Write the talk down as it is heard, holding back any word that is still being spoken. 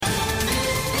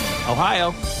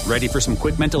Ohio, ready for some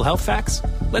quick mental health facts?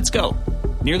 Let's go.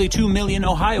 Nearly 2 million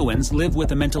Ohioans live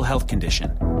with a mental health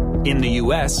condition. In the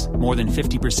U.S., more than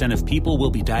 50% of people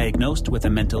will be diagnosed with a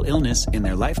mental illness in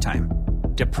their lifetime.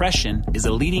 Depression is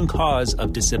a leading cause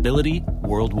of disability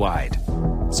worldwide.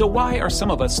 So why are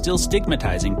some of us still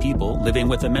stigmatizing people living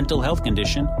with a mental health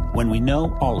condition when we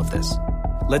know all of this?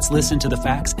 Let's listen to the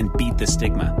facts and beat the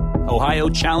stigma. Ohio,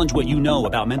 challenge what you know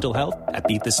about mental health at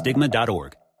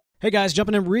beatthestigma.org. Hey guys,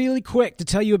 jumping in really quick to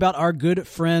tell you about our good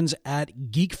friends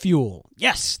at Geek Fuel.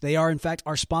 Yes, they are in fact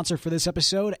our sponsor for this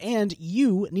episode, and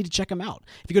you need to check them out.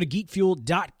 If you go to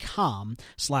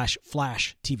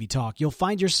geekfuel.com/Flash TV Talk, you'll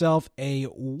find yourself a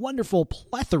wonderful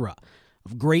plethora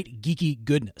of great geeky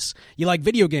goodness. You like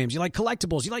video games, you like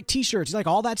collectibles, you like t-shirts, you like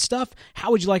all that stuff? How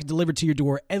would you like it delivered to your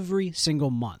door every single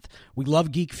month? We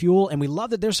love Geek Fuel, and we love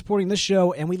that they're supporting this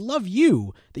show, and we love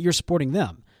you that you're supporting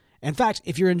them. In fact,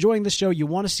 if you're enjoying this show, you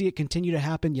want to see it continue to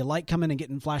happen, you like coming and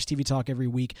getting Flash TV Talk every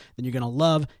week, then you're going to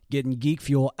love getting Geek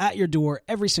Fuel at your door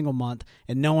every single month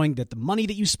and knowing that the money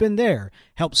that you spend there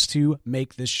helps to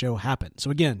make this show happen. So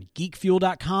again,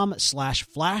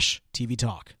 geekfuel.com/Flash TV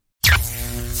Talk.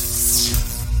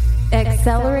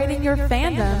 Accelerating your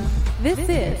fandom, this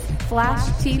is Flash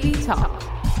TV Talk.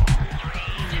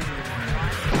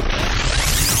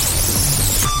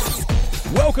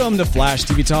 Welcome to Flash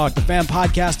TV Talk, the fan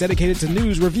podcast dedicated to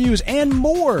news, reviews, and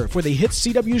more for the hit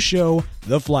CW show,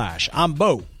 The Flash. I'm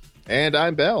Bo. And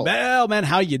I'm Bell. Bell, man,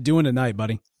 how you doing tonight,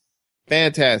 buddy?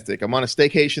 Fantastic. I'm on a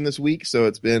staycation this week, so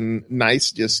it's been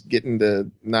nice just getting to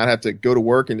not have to go to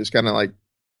work and just kind of like,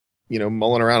 you know,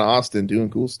 mulling around Austin doing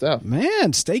cool stuff.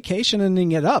 Man,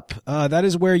 staycationing it up. That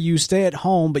is where you stay at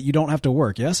home, but you don't have to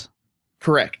work, yes?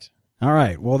 Correct. All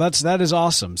right. Well, that is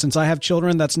awesome. Since I have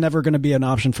children, that's never going to be an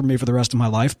option for me for the rest of my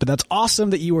life. But that's awesome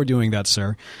that you are doing that,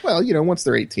 sir. Well, you know, once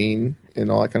they're 18 and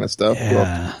all that kind of stuff, go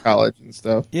off to college and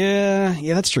stuff. Yeah,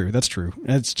 that's true. That's true.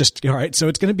 It's just all right. So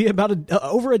it's going to be about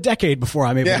over a decade before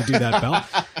I'm able to do that, Bell.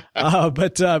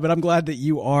 But I'm glad that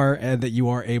you are and that you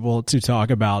are able to talk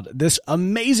about this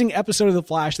amazing episode of The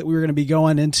Flash that we were going to be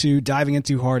diving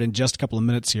into hard in just a couple of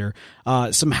minutes here.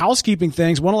 Some housekeeping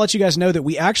things. Want to let you guys know that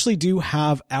we actually do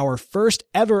have our first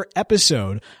ever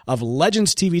episode of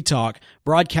Legends TV Talk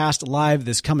broadcast live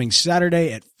this coming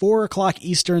Saturday at 4 o'clock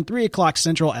Eastern, 3 o'clock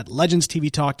Central at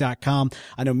legendstvtalk.com.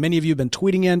 I know many of you have been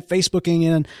tweeting in, Facebooking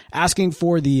in, asking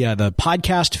for the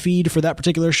podcast feed for that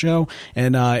particular show.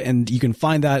 And you can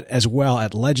find that as well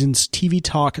at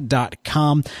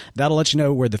legendstvtalk.com. That'll let you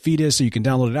know where the feed is so you can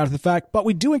download it after the fact. But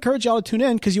we do encourage y'all to tune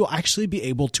in because you'll actually be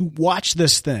able to watch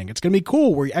this thing. It's going to be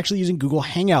cool. We're actually using Google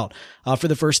Hangout for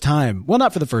the first time. Well,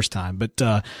 not for the first time, but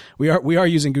we are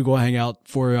using Google Hangout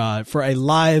for a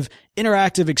live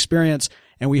interactive experience.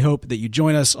 And we hope that you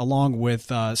join us along with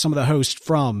some of the hosts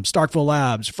from Starkville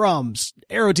Labs, from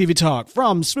Arrow TV Talk,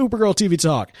 from Supergirl TV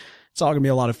Talk. It's all going to be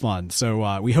a lot of fun.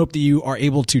 So we hope that you are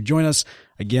able to join us.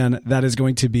 Again, that is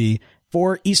going to be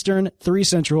 4 Eastern, 3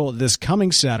 Central this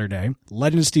coming Saturday,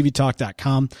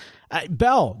 legendstvtalk.com.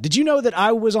 Bell, did you know that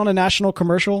I was on a national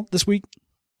commercial this week?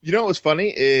 You know what was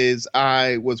funny is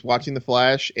I was watching The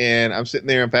Flash and I'm sitting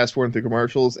there and fast forwarding through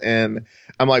commercials and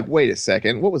I'm like, wait a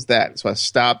second, what was that? So I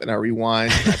stop and I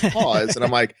rewind and I pause and I'm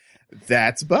like,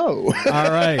 that's Bo.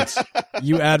 All right.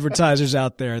 You advertisers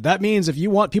out there. That means if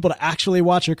you want people to actually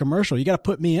watch your commercial, you got to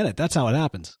put me in it. That's how it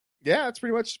happens. Yeah, that's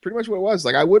pretty much what it was.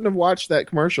 Like I wouldn't have watched that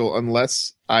commercial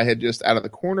unless I had just out of the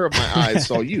corner of my eye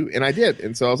saw you, and I did.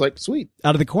 And so I was like, sweet.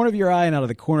 Out of the corner of your eye and out of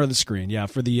the corner of the screen. Yeah,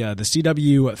 for the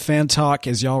CW Fan Talk,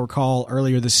 as y'all recall,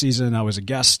 earlier this season, I was a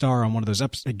guest star on one of those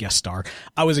episodes.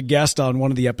 I was a guest on one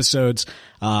of the episodes.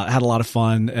 Had a lot of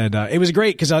fun, and it was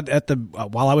great because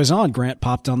while I was on, Grant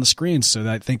popped on the screen. So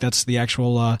I think that's the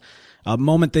actual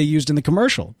moment they used in the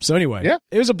commercial. So anyway, yeah.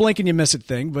 It was a blink and you miss it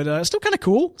thing, but still kind of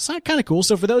cool. It's kind of cool.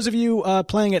 So for those of you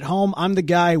playing at home, I'm the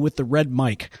guy with the red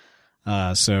mic.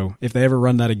 So if they ever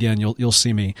run that again, you'll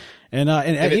see me. And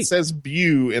it says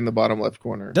Bew in the bottom left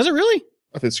corner. Does it really?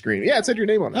 Of his screen. Yeah, it said your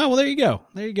name on it. Oh, well, there you go.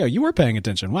 You were paying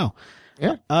attention. Wow.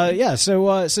 Yeah.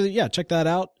 So check that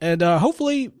out. And,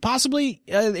 hopefully, possibly,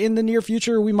 in the near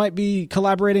future, we might be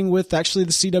collaborating with actually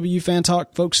the CW Fan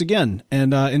Talk folks again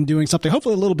and doing something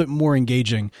hopefully a little bit more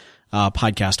engaging,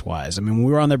 podcast wise. I mean, when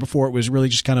we were on there before, it was really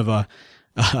just kind of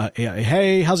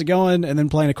hey, how's it going? And then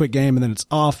playing a quick game and then it's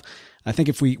off. I think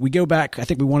if we go back, I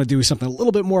think we want to do something a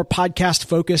little bit more podcast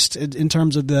focused in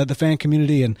terms of the fan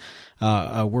community. And,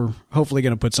 we're hopefully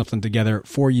going to put something together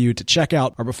for you to check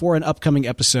out or before an upcoming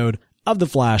episode of The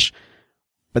Flash.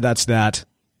 But that's that.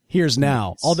 Here's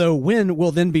now. Although when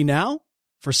will then be now?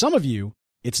 For some of you,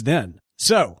 it's then.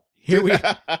 So here we,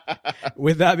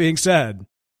 with that being said,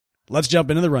 let's jump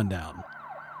into the rundown.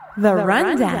 The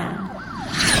Rundown.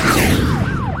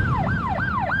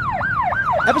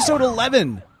 Episode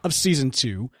 11 of Season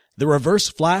 2, The Reverse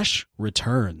Flash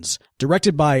returns.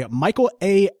 Directed by Michael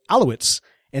A. Alowitz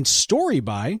and story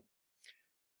by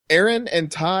Aaron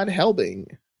and Todd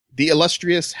Helbing, the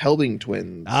illustrious Helbing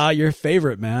twins. Your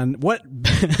favorite, man. What?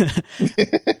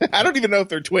 I don't even know if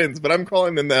they're twins, but I'm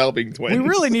calling them the Helbing twins. We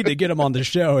really need to get them on the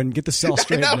show and get the cell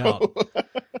straightened out.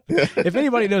 If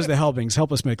anybody knows the Helbings,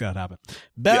 help us make that happen.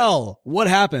 Belle, What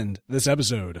happened this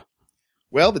episode?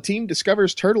 Well, the team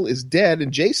discovers Turtle is dead,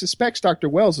 and Jay suspects Dr.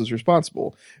 Wells is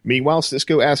responsible. Meanwhile,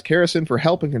 Cisco asks Harrison for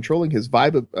help in controlling his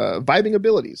vibing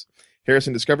abilities.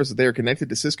 Harrison discovers that they are connected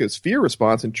to Cisco's fear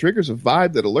response and triggers a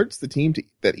vibe that alerts the team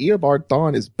that Eobard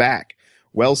Thawne is back.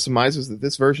 Wells surmises that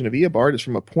this version of Eobard is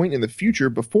from a point in the future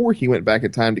before he went back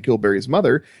in time to kill Barry's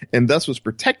mother, and thus was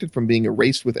protected from being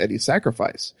erased with Eddie's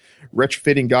sacrifice.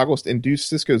 Retrofitting goggles to induce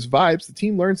Cisco's vibes, the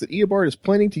team learns that Eobard is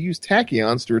planning to use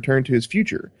tachyons to return to his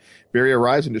future. Barry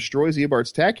arrives and destroys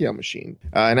Eobard's tachyon machine,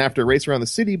 and after a race around the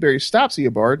city, Barry stops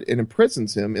Eobard and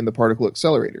imprisons him in the particle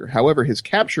accelerator. However, his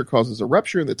capture causes a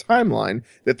rupture in the timeline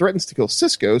that threatens to kill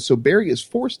Cisco, so Barry is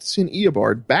forced to send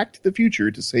Eobard back to the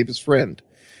future to save his friend.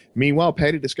 Meanwhile,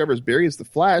 Patty discovers Barry is the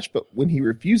Flash, but when he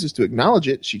refuses to acknowledge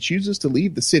it, she chooses to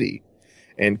leave the city.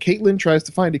 And Caitlin tries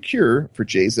to find a cure for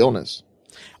Jay's illness.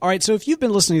 All right, so if you've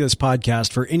been listening to this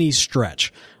podcast for any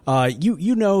stretch,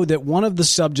 you know that one of the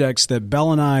subjects that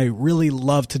Belle and I really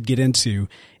love to get into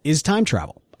is time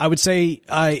travel. I would say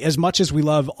as much as we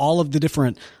love all of the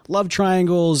different love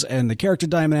triangles and the character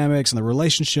dynamics and the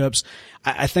relationships,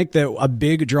 I think that a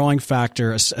big drawing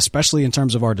factor, especially in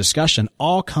terms of our discussion,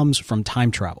 all comes from time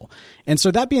travel. And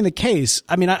so that being the case,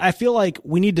 I mean, I feel like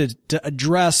we need to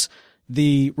address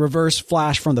the Reverse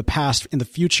Flash from the past in the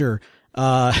future,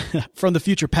 from the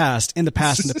future past, in the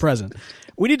past and the present.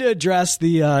 We need to address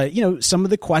the, some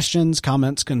of the questions,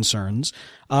 comments, concerns,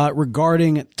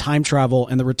 regarding time travel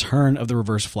and the return of the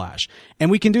Reverse Flash.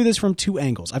 And we can do this from two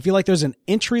angles. I feel like there's an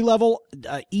entry level,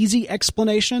 easy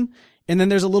explanation. And then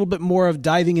there's a little bit more of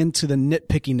diving into the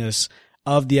nitpickiness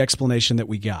of the explanation that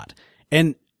we got.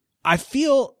 And I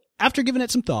feel, after giving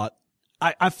it some thought,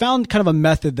 I found kind of a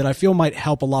method that I feel might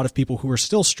help a lot of people who are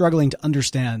still struggling to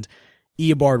understand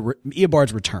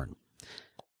Eobard's return.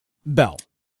 Belle,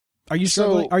 are you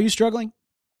struggling? Are you struggling?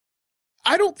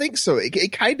 I don't think so.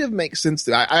 It kind of makes sense.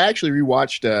 I actually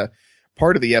rewatched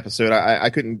part of the episode. I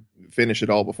couldn't finish it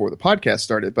all before the podcast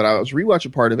started, but I was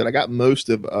rewatching part of it. I got most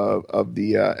of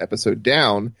the episode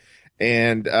down,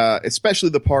 and especially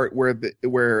the part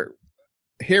where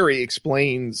Harry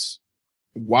explains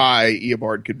why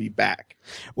Eobard could be back.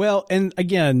 Well, and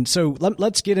again, so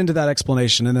let's get into that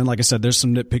explanation. And then, like I said, there's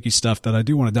some nitpicky stuff that I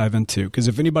do want to dive into, because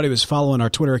if anybody was following our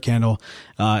Twitter handle,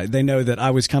 they know that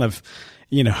I was kind of,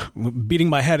 beating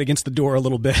my head against the door a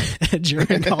little bit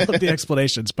during all of the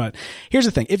explanations. But here's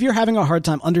the thing. If you're having a hard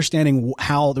time understanding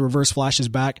how the Reverse Flash is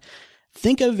back,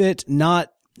 think of it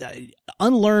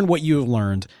unlearn what you have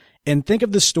learned and think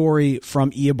of the story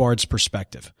from Eobard's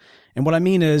perspective. And what I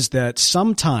mean is that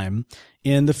sometime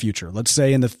in the future, let's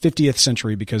say in the 50th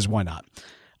century, because why not?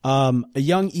 A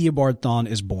young Eobard Thawne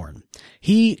is born.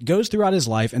 He goes throughout his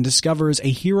life and discovers a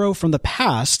hero from the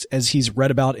past, as he's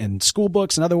read about in school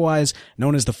books and otherwise,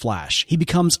 known as the Flash. He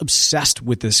becomes obsessed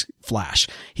with this Flash.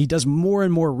 He does more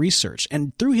and more research,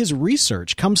 and through his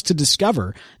research comes to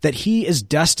discover that he is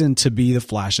destined to be the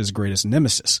Flash's greatest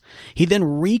nemesis. He then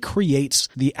recreates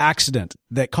the accident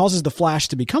that causes the Flash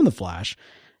to become the Flash,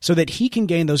 so that he can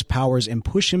gain those powers and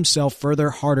push himself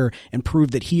further, harder, and prove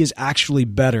that he is actually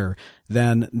better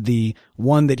than the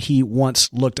one that he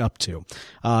once looked up to.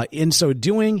 In so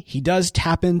doing, he does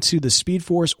tap into the Speed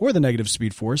Force or the negative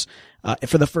Speed Force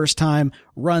for the first time,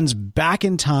 runs back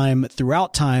in time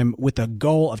throughout time with the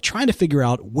goal of trying to figure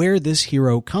out where this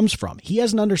hero comes from. He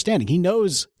has an understanding. He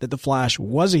knows that the Flash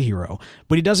was a hero,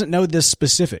 but he doesn't know the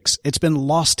specifics. It's been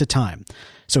lost to time.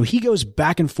 So he goes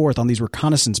back and forth on these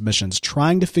reconnaissance missions,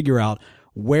 trying to figure out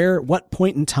what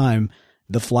point in time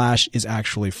the Flash is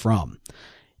actually from.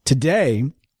 Today,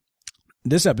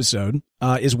 this episode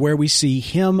is where we see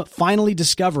him finally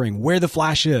discovering where the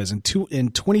Flash is in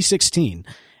 2016,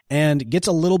 and gets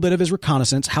a little bit of his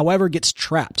reconnaissance, however, gets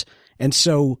trapped, and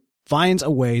so finds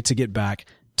a way to get back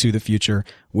to the future,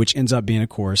 which ends up being, of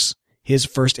course, his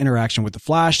first interaction with the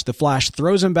Flash. The Flash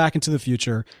throws him back into the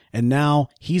future, and now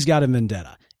he's got a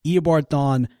vendetta. Eobard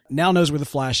Thawne now knows where the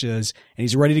Flash is, and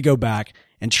he's ready to go back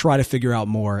and try to figure out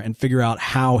more and figure out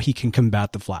how he can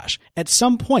combat the Flash. At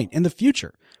some point in the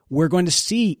future, we're going to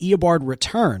see Eobard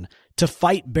return to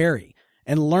fight Barry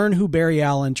and learn who Barry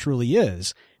Allen truly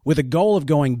is, with a goal of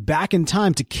going back in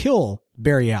time to kill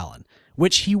Barry Allen,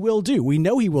 which he will do. We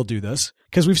know he will do this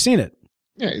because we've seen it.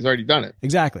 Yeah, he's already done it.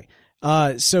 Exactly.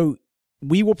 So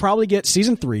we will probably get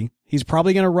season 3. He's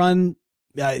probably going to run.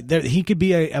 He could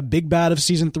be a big bad of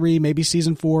season 3, maybe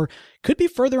season 4, could be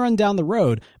further on down the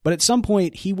road. But at some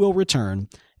point, he will return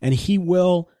and he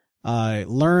will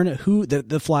learn who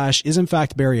the Flash is, in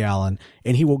fact, Barry Allen,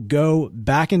 and he will go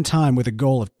back in time with a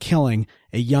goal of killing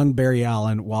a young Barry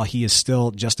Allen while he is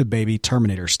still just a baby,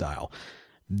 Terminator style.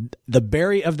 The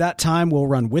Barry of that time will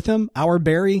run with him. Our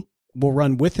Barry will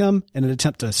run with him in an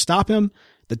attempt to stop him.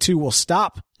 The two will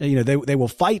stop. They will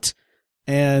fight.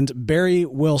 And Barry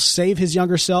will save his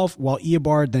younger self while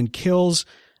Eobard then kills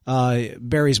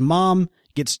Barry's mom,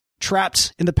 gets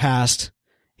trapped in the past.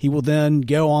 He will then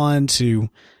go on to,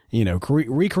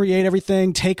 recreate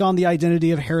everything, take on the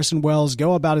identity of Harrison Wells,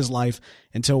 go about his life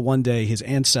until one day his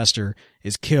ancestor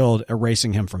is killed,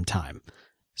 erasing him from time.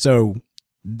 So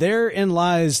therein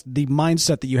lies the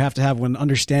mindset that you have to have when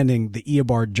understanding the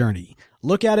Eobard journey.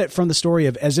 Look at it from the story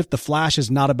of as if the Flash is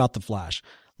not about the Flash.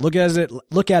 Look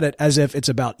at it as if it's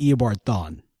about Eobard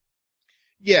Thawne.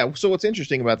 Yeah, so what's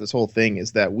interesting about this whole thing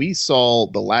is that we saw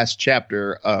the last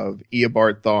chapter of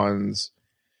Eobard Thawne's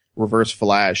Reverse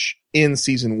Flash in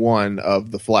season 1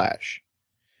 of The Flash.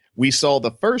 We saw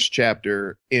the first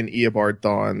chapter in Eobard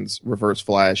Thawne's Reverse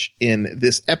Flash in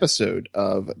this episode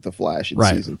of The Flash in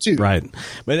season 2. Right.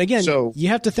 But again, you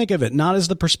have to think of it not as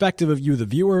the perspective of you, the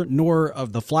viewer, nor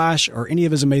of the Flash or any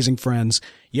of his amazing friends.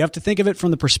 You have to think of it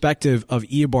from the perspective of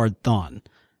Eobard Thawne.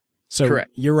 So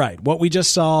correct. You're right. What we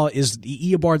just saw is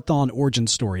the Eobard Thawne origin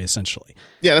story, essentially.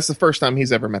 Yeah, that's the first time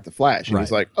he's ever met the Flash. And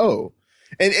he's like, oh.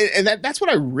 And that's what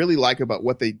I really like about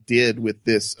what they did with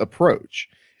this approach.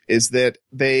 Is that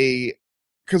they,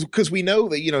 because we know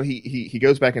that, he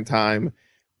goes back in time,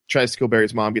 tries to kill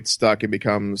Barry's mom, gets stuck and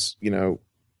becomes,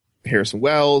 Harrison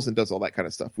Wells and does all that kind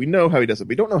of stuff. We know how he does it.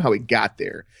 We don't know how he got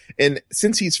there. And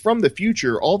since he's from the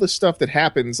future, all the stuff that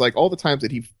happens, like all the times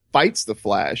that he fights the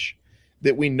Flash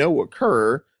that we know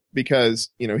occur because,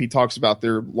 he talks about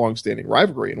their longstanding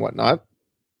rivalry and whatnot.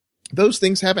 Those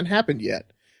things haven't happened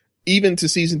yet, even to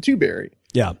season 2 Barry.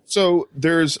 Yeah. So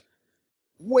there's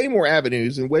way more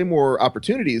avenues and way more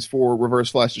opportunities for Reverse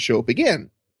Flash to show up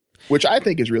again, which I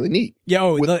think is really neat.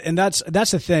 Yeah, and that's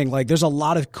the thing. Like, there's a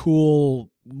lot of cool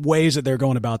ways that they're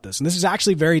going about this, and this is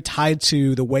actually very tied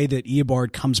to the way that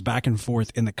Eobard comes back and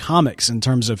forth in the comics. In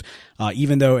terms of,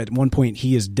 even though at one point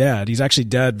he is dead, he's actually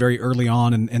dead very early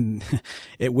on, and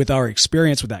with our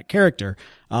experience with that character,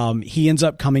 he ends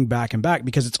up coming back and back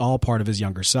because it's all part of his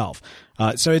younger self.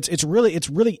 So it's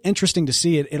really interesting to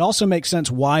see it. It also makes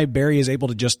sense why Barry is able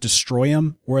to just destroy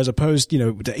him, whereas opposed,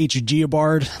 to H.G.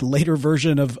 Eobard, later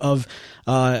version of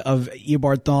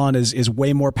Eobard Thawne is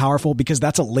way more powerful because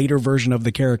that's a later version of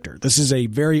the character. This is a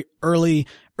very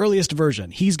earliest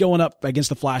version. He's going up against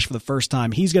the Flash for the first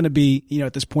time. He's going to be,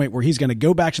 at this point where he's going to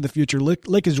go back to the future,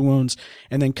 lick his wounds,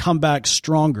 and then come back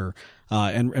stronger,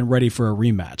 and ready for a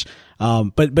rematch.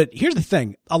 But here's the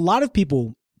thing. A lot of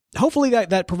people, hopefully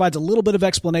that provides a little bit of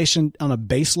explanation on a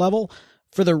base level.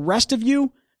 For the rest of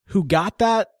you who got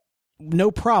that,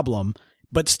 no problem,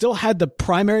 but still had the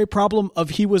primary problem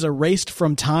of he was erased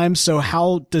from time. So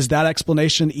how does that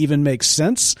explanation even make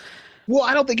sense? Well,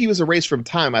 I don't think he was erased from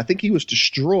time. I think he was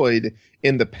destroyed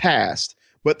in the past.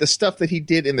 But the stuff that he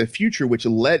did in the future, which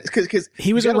led, because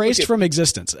he was erased from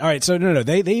existence. All right. So no.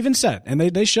 They even said, and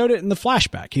they showed it in the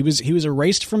flashback. He was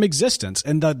erased from existence.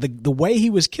 And the way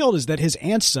he was killed is that his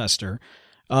ancestor,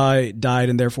 died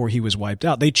and therefore he was wiped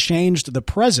out. They changed the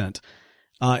present,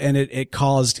 and it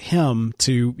caused him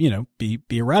to, be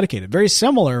eradicated. Very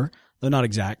similar, though not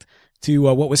exact, to,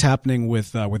 what was happening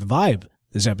with Vibe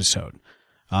this episode.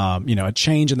 A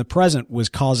change in the present was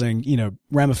causing,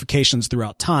 ramifications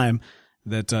throughout time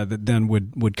that then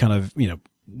would kind of,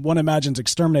 one imagines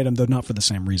exterminate him, though not for the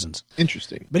same reasons.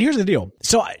 Interesting. But here's the deal.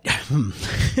 So all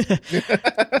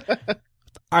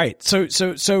right.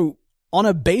 So on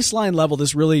a baseline level,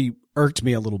 this really irked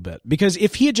me a little bit because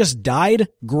if he had just died,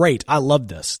 great. I love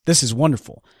this. This is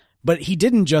wonderful. But he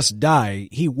didn't just die.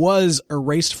 He was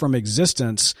erased from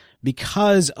existence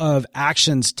because of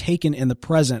actions taken in the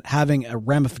present having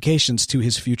ramifications to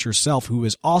his future self, who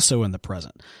is also in the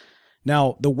present.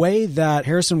 Now, the way that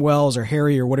Harrison Wells or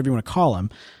Harry or whatever you want to call him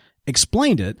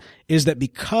explained it is that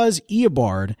because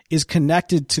Eobard is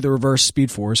connected to the reverse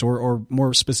Speed Force, or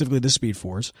more specifically the Speed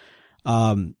Force,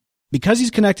 because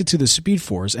he's connected to the Speed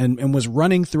Force and was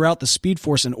running throughout the Speed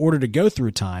Force in order to go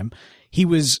through time, he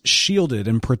was shielded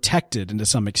and protected to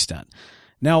some extent.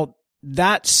 Now,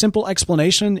 that simple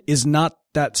explanation is not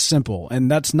that simple,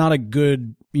 and that's not a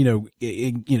good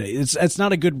it's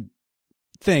not a good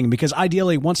thing, because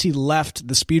ideally once he left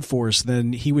the Speed Force,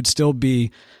 then he would still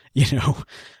be,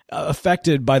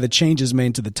 affected by the changes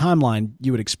made to the timeline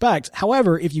you would expect.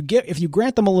 However, if you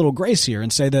grant them a little grace here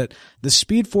and say that the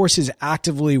Speed Force is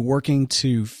actively working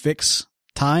to fix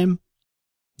time,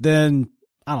 then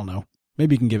I don't know,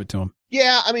 maybe you can give it to him.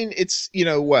 Yeah, I mean, it's,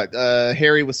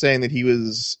 Harry was saying that he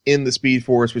was in the Speed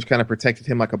Force, which kind of protected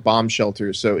him like a bomb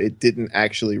shelter, so it didn't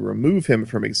actually remove him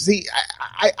from existence.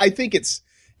 I think it's,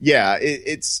 yeah,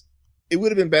 it would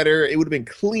have been better, it would have been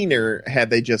cleaner had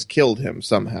they just killed him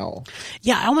somehow.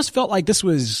 Yeah, I almost felt like this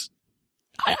was,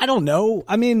 I don't know.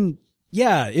 I mean,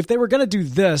 yeah, if they were going to do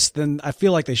this, then I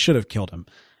feel like they should have killed him.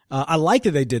 I like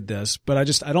that they did this, but I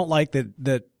don't like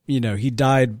that he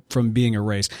died from being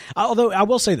erased. Although I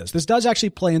will say this does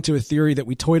actually play into a theory that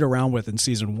we toyed around with in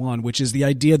season 1, which is the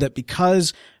idea that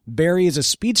because Barry is a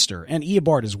speedster and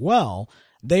Eobard as well,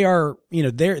 they are,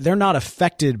 they're not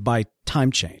affected by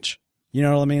time change. You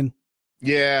know what I mean?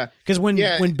 Yeah. Because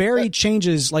when Barry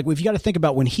changes, like if you got to think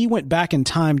about when he went back in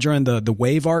time during the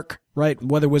wave arc, right?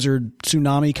 Weather Wizard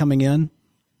tsunami coming in,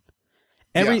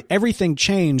 everything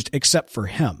changed except for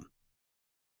him.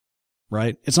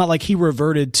 Right? It's not like he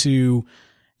reverted to,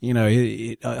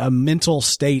 a mental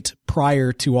state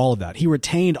prior to all of that. He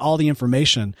retained all the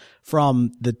information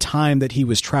from the time that he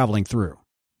was traveling through.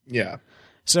 Yeah.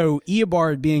 So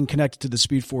Eobard being connected to the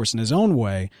Speed Force in his own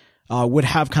way, would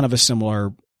have kind of a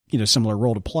similar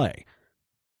role to play.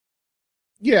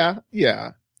 Yeah.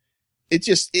 Yeah. It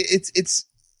just, it's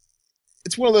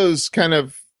one of those kind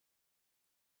of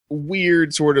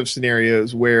weird sort of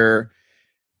scenarios where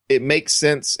it makes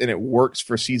sense and it works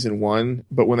for season 1,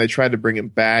 but when they tried to bring him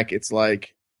back, it's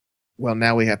like, well,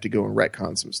 now we have to go and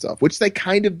retcon some stuff, which they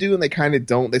kind of do and they kind of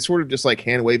don't. They sort of just like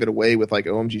hand wave it away with like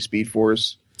OMG Speed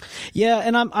Force. Yeah,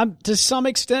 and I'm to some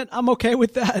extent I'm okay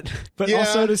with that, but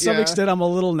also to some extent I'm a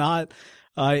little not.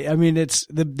 I mean, it's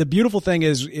the beautiful thing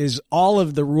is all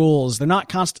of the rules, they're not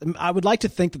constant. I would like to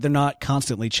think that they're not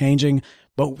constantly changing,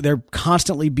 but they're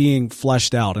constantly being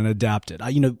fleshed out and adapted.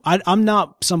 I'm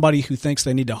not somebody who thinks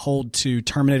they need to hold to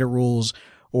Terminator rules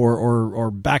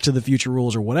or Back to the Future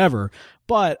rules or whatever,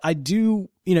 but I do,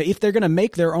 if they're going to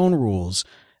make their own rules,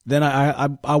 then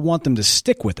I want them to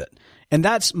stick with it. And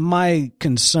that's my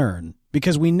concern,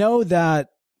 because we know that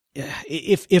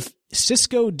if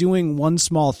Cisco doing one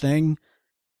small thing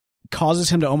causes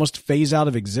him to almost phase out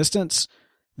of existence,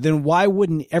 then why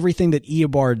wouldn't everything that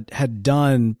Eobard had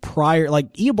done prior,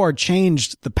 like Eobard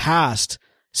changed the past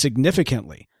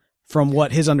significantly from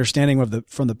what his understanding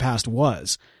from the past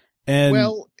was. And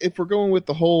well, if we're going with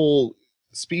the whole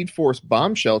Speed Force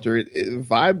bomb shelter,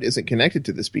 Vibe isn't connected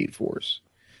to the Speed Force,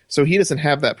 so he doesn't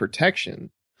have that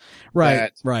protection.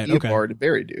 Right. Eobard and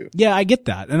Barry do. Yeah, I get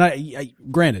that, and I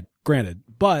granted,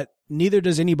 but neither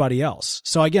does anybody else.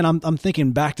 So again, I'm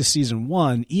thinking back to season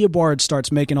 1. Eobard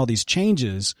starts making all these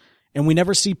changes, and we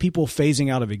never see people phasing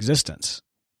out of existence.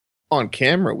 On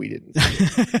camera, we didn't.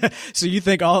 So you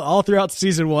think all throughout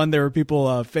season 1 there were people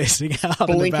phasing out,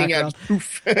 blinking out,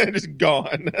 poof, just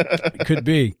gone. Could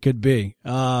be.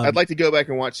 I'd like to go back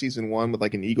and watch season 1 with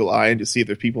like an eagle eye and just see if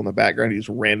there's people in the background who just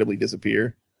randomly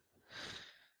disappear.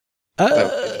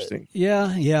 Interesting.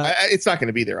 Yeah. It's not going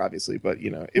to be there, obviously, but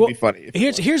it'd be funny.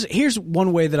 Here's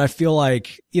one way that I feel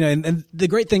like, and the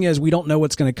great thing is we don't know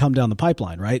what's going to come down the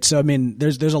pipeline, right? So I mean,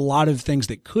 there's a lot of things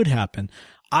that could happen.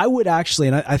 I would actually,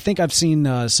 and I think I've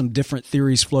seen some different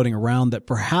theories floating around that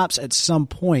perhaps at some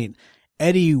point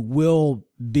Eddie will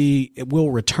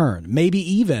return. Maybe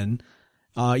even,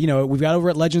 we've got over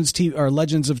at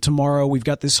Legends of Tomorrow, we've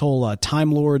got this whole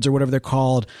Time Lords or whatever they're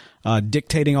called,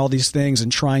 dictating all these things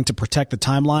and trying to protect the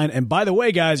timeline. And by the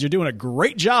way, guys, you're doing a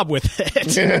great job with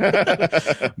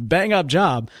it. Bang up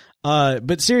job.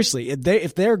 But seriously,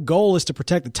 if their goal is to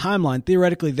protect the timeline,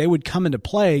 theoretically they would come into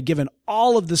play given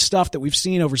all of the stuff that we've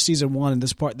seen over season 1 and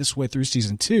this way through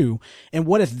season 2. And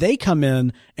what if they come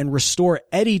in and restore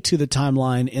Eddie to the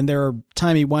timeline in their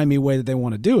timey-wimey way that they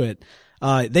want to do it?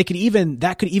 That could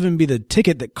even be the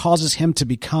ticket that causes him to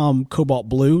become Cobalt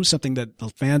Blue, something that the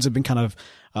fans have been kind of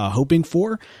hoping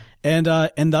for, and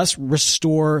thus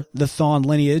restore the Thawne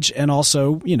lineage and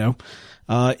also,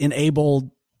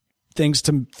 enable things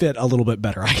to fit a little bit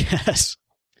better, I guess.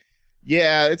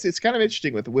 Yeah, it's kind of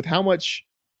interesting with how much,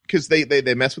 because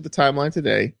they mess with the timeline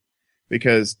today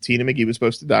because Tina McGee was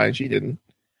supposed to die and she didn't.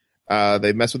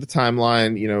 They messed with the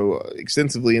timeline,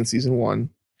 extensively in season 1.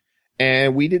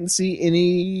 And we didn't see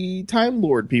any Time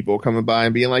Lord people coming by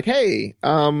and being like, hey,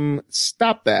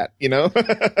 stop that, you know?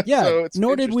 Yeah. So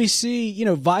nor did we see,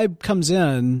 Vibe comes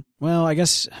in. Well, I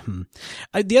guess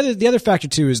the other factor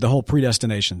too is the whole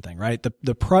predestination thing, right?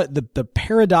 The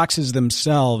paradoxes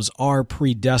themselves are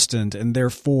predestined, and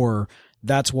therefore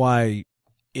that's why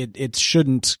it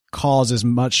shouldn't cause as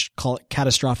much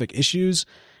catastrophic issues.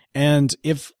 And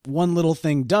if one little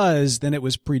thing does, then it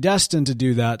was predestined to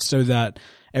do that so that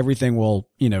everything will,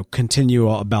 continue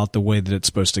about the way that it's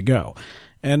supposed to go.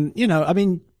 And,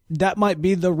 that might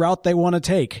be the route they want to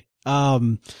take.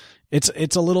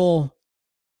 It's a little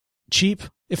cheap.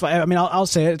 I'll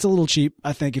say it, it's a little cheap,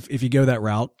 I think, if you go that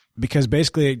route, because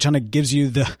basically it kind of gives you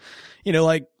the,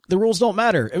 the rules don't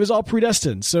matter. It was all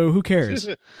predestined. So who cares?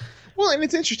 Well, and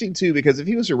it's interesting too, because if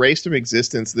he was erased from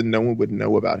existence, then no one would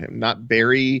know about him. Not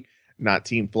Barry, not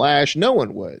Team Flash. No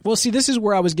one would. Well, see, this is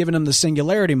where I was giving him the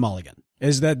singularity mulligan.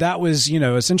 Is that was,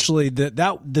 essentially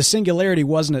that the singularity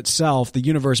wasn't itself, the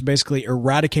universe basically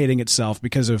eradicating itself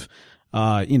because of,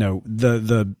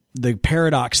 the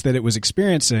paradox that it was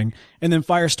experiencing. And then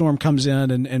Firestorm comes in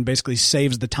and basically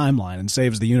saves the timeline and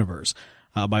saves the universe,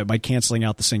 by canceling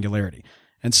out the singularity.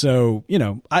 And so,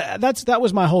 that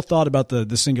was my whole thought about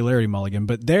the singularity mulligan.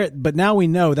 But now we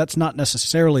know that's not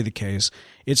necessarily the case.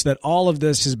 It's that all of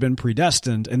this has been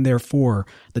predestined, and therefore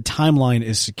the timeline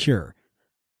is secure.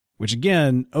 Which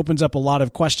again opens up a lot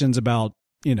of questions about,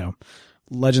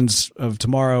 Legends of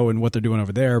Tomorrow and what they're doing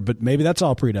over there, but maybe that's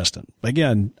all predestined.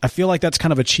 Again, I feel like that's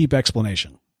kind of a cheap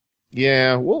explanation.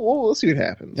 Yeah, we'll see what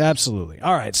happens. Absolutely.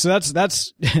 All right, so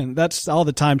that's all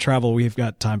the time travel we've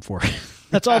got time for.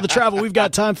 That's all the travel we've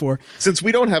got time for. Since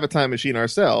we don't have a time machine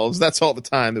ourselves, that's all the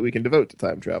time that we can devote to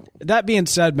time travel. That being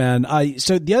said, man,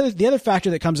 so the other factor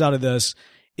that comes out of this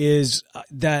is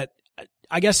that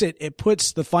I guess it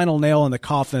puts the final nail in the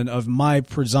coffin of my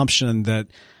presumption that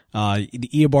the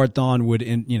Eobard Thawne would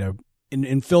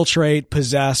infiltrate,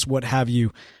 possess, what have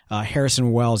you,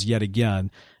 Harrison Wells yet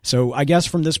again. So I guess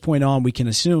from this point on, we can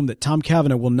assume that Tom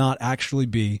Cavanagh will not actually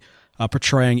be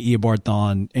portraying Eobard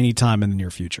Thawne anytime in the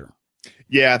near future.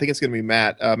 Yeah, I think it's going to be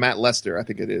Matt Lester. I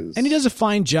think it is. And he does a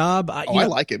fine job. I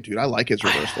like him, dude. I like his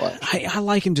Reverse Flash. I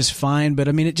like him just fine, but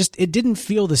I mean, it didn't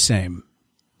feel the same.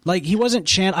 Like he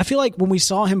wasn't I feel like when we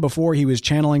saw him before, he was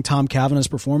channeling Tom Cavanagh's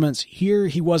performance. Here,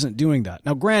 he wasn't doing that.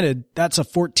 Now, granted, that's a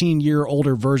 14-year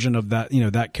older version of that,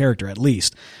 that character at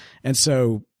least. And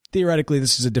so theoretically,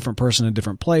 this is a different person, a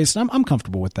different place. And I'm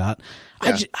comfortable with that.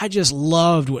 Yeah. I just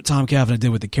loved what Tom Cavanagh did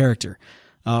with the character.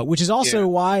 Which is also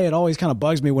why it always kind of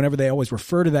bugs me whenever they always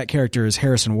refer to that character as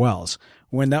Harrison Wells,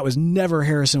 when that was never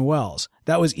Harrison Wells.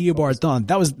 That was Eobard Thawne.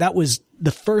 That was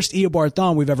the first Eobard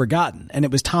Thawne we've ever gotten, and it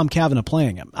was Tom Cavanagh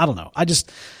playing him. I don't know.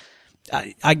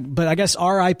 But I guess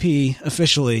R.I.P.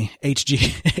 officially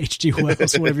H.G.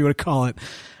 Wells, whatever you want to call it.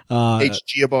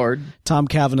 H.G. Eobard. Tom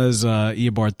Cavanagh's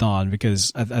Eobard Thawne,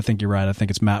 because I think you're right. I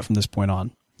think it's Matt from this point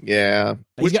on. Yeah,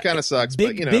 which kind of sucks.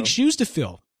 But big shoes to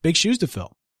fill. Big shoes to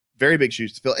fill. Very big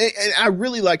shoes to fill. And I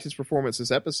really liked his performance this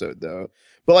episode, though.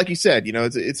 But like you said,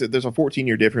 there's a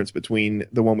 14-year difference between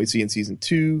the one we see in season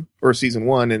 2 or season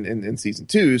 1 and season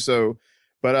 2. So,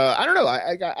 but I don't know.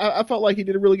 I felt like he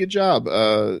did a really good job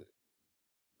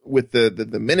with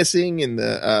the menacing and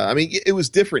it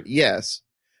was different, yes.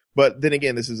 But then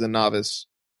again, this is a novice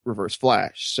Reverse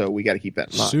Flash, so we got to keep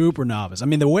that in mind. Super novice. I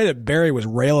mean, the way that Barry was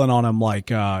railing on him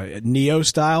like Neo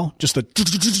style, just the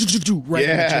right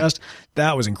in the chest,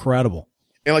 that was incredible.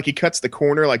 And like he cuts the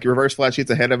corner, like Reverse Flash gets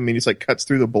ahead of him, and he just like cuts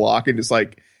through the block and just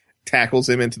like tackles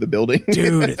him into the building.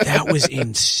 Dude, that was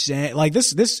insane. Like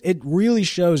this, it really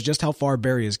shows just how far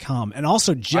Barry has come, and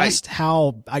also just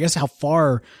how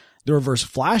far the Reverse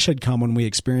Flash had come when we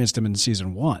experienced him in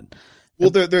season 1. Well,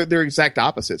 they're exact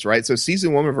opposites, right? So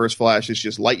season 1 Reverse Flash is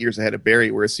just light years ahead of Barry,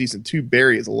 whereas season 2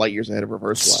 Barry is light years ahead of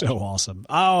Reverse Flash. So awesome!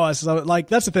 Oh, so like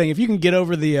that's the thing. If you can get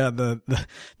over the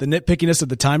nitpickiness of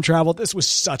the time travel, this was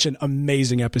such an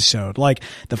amazing episode. Like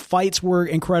the fights were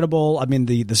incredible. I mean,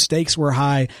 the stakes were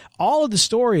high. All of the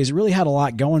stories really had a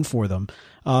lot going for them.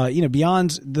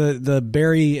 Beyond the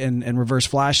Barry and Reverse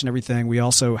Flash and everything, we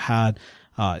also had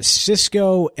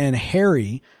Cisco and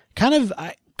Harry kind of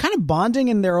bonding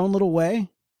in their own little way.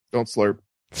 Don't slurp.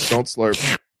 Don't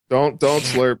slurp. Don't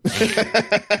slurp.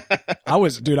 I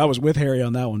was with Harry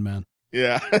on that one, man.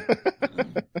 Yeah.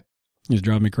 He's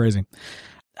driving me crazy.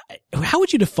 How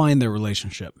would you define their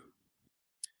relationship?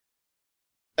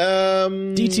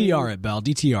 DTR it, Bell.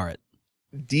 DTR it.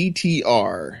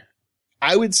 DTR.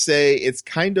 I would say it's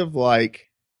kind of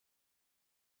like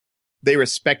they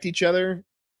respect each other,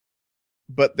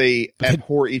 but they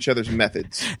abhor each other's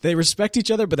methods. They respect each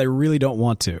other, but they really don't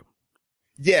want to.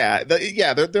 They're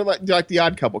like the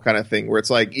Odd Couple kind of thing, where it's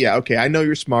like, yeah, okay, I know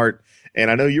you're smart, and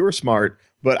I know you're smart,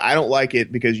 but I don't like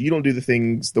it because you don't do the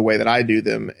things the way that I do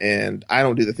them, and I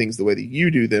don't do the things the way that you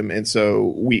do them, and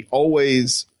so we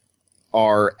always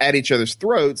are at each other's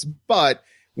throats. But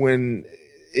when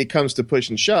it comes to push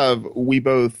and shove, we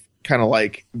both kind of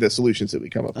like the solutions that we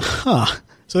come up with. Huh.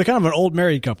 So they're kind of an old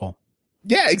married couple.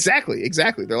 Yeah, exactly.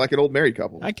 They're like an old married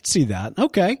couple. I can see that.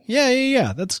 Okay.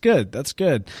 Yeah. That's good.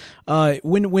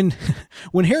 When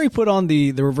Harry put on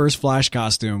the reverse Flash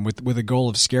costume with a goal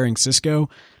of scaring Cisco,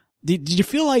 did you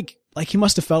feel like he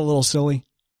must have felt a little silly?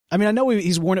 I mean, I know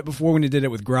he's worn it before when he did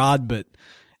it with Grodd, but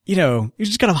he was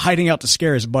just kind of hiding out to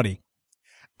scare his buddy.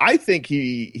 I think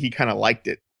he kind of liked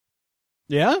it.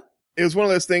 Yeah? It was one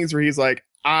of those things where he's like,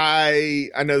 I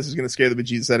know this is going to scare the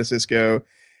bejesus out of Cisco,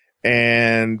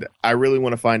 and I really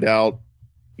want to find out,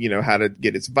 how to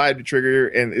get its vibe to trigger,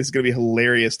 and it's going to be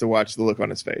hilarious to watch the look on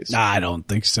his face. I don't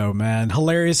think so, man.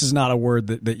 Hilarious is not a word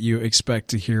that you expect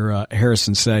to hear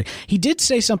Harrison say. He did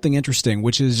say something interesting,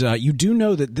 which is, you do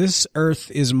know that this Earth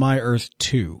is my Earth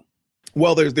too.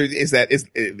 Well,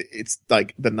 it's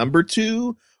like the number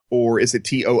 2, or is it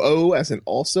TOO as in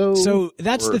also? So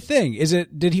that's the thing.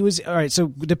 All right. So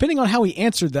depending on how he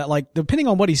answered that, like depending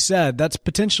on what he said, that's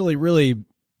potentially really,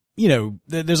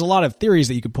 there's a lot of theories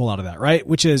that you could pull out of that, right?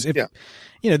 Which is if,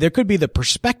 there could be the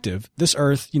perspective, this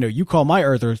Earth, you call my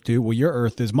Earth Earth 2. Well, your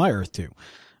Earth is my Earth 2.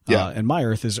 Yeah. And my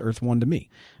Earth is Earth 1 to me.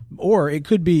 Or it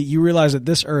could be you realize that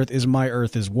this Earth is my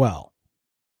Earth as well.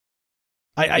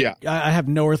 I have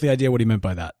no earthly idea what he meant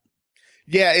by that.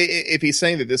 Yeah, if he's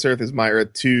saying that this Earth is my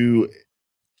Earth too,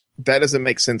 that doesn't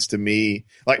make sense to me.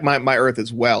 Like my Earth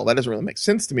as well, that doesn't really make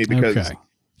sense to me because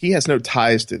he has no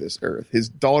ties to this Earth. His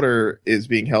daughter is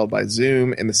being held by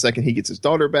Zoom, and the second he gets his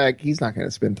daughter back, he's not going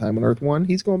to spend time on Earth 1.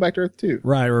 He's going back to Earth 2.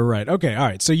 Right. Okay, all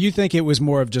right. So you think it was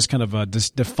more of just kind of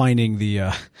defining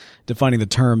the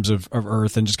terms of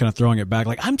Earth and just kind of throwing it back.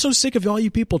 Like, I'm so sick of all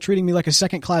you people treating me like a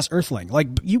second-class Earthling. Like,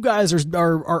 you guys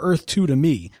are Earth 2 to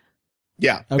me.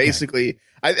 Yeah, basically,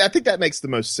 I think that makes the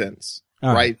most sense,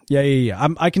 right? Yeah.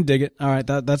 I can dig it. All right,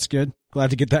 that's good.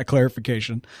 Glad to get that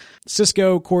clarification.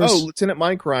 Cisco, of course. Oh, Lieutenant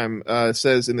Mindcrime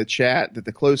says in the chat that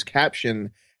the closed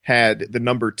caption had the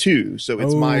number 2, so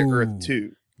it's my Earth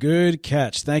 2. Good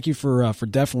catch. Thank you for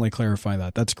definitely clarifying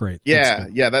that. That's great.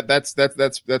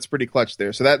 That's pretty clutch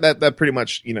there. So that pretty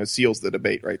much seals the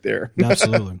debate right there.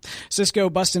 Absolutely. Cisco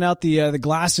busting out the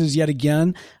glasses yet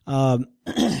again, in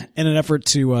an effort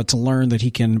to learn that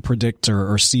he can predict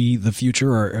or see the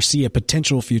future or see a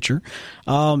potential future.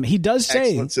 He does say,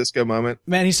 excellent Cisco moment.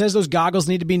 Man, he says those goggles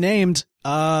need to be named.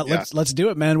 Let's do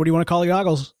it, man. What do you want to call the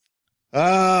goggles?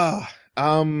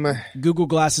 Google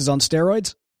glasses on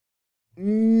steroids.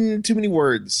 Too many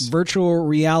words. Virtual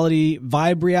reality,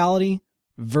 vibe reality,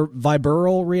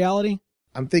 vibural reality.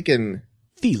 I'm thinking.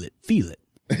 Feel it.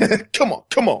 Come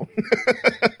on.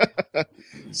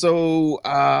 So,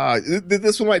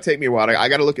 this one might take me a while. I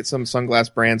got to look at some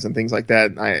sunglass brands and things like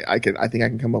that. I think I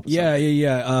can come up with something.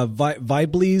 Yeah.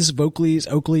 Vibleys,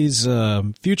 Oakley's,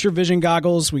 Future Vision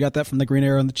goggles. We got that from the Green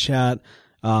Arrow in the chat.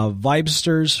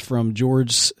 Vibesters from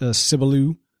George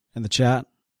Sibaloo in the chat.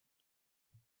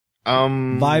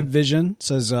 Vibe Vision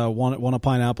says want a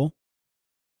pineapple.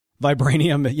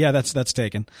 Vibranium, yeah, that's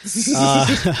taken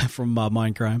from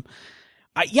Mindcrime.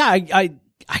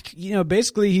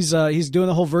 Basically he's doing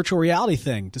the whole virtual reality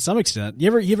thing to some extent.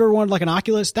 You ever wanted like an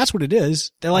Oculus? That's what it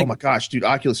is. They're like, oh my gosh, dude,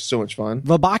 Oculus is so much fun.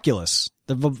 Viboculus,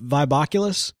 the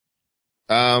Viboculus,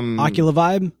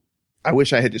 Oculavibe. I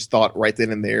wish I had just thought right then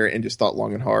and there and just thought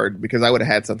long and hard, because I would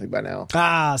have had something by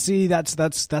now. See,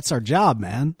 that's our job,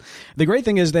 man. The great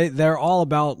thing is they're all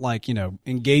about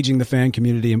engaging the fan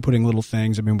community and putting little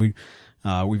things. I mean,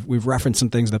 we've referenced some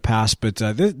things in the past, but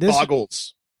this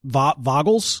Voggles.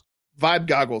 Voggles? Vibe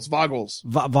goggles. Voggles.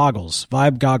 Voggles.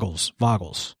 Vibe goggles.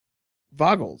 Voggles.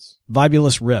 Voggles.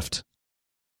 Vibulous Rift.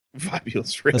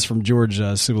 Vibulous Rift. That's from George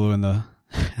Sibaloo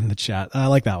in the chat. I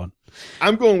like that one.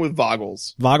 I'm going with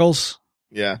Voggles. Voggles?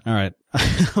 Yeah. All right.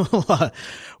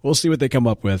 We'll see what they come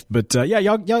up with. But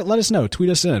y'all let us know. Tweet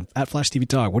us in at Flash TV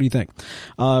Talk. What do you think?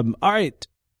 All right.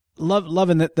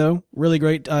 Loving it though. Really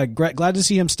great. Glad to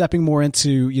see him stepping more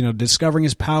into, discovering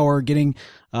his power, getting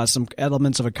some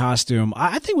elements of a costume.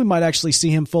 I think we might actually see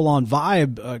him full on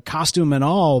vibe, costume and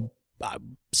all,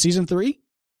 season 3.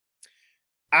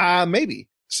 Maybe.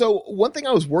 So one thing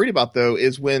I was worried about though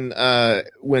is when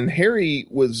Harry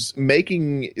was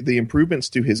making the improvements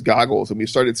to his goggles and we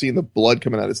started seeing the blood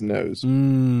coming out his nose.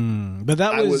 But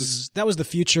that was the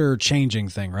future changing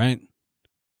thing, right?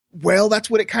 Well, that's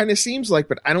what it kind of seems like,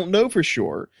 but I don't know for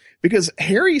sure because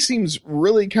Harry seems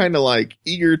really kind of like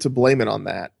eager to blame it on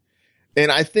that.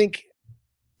 And I think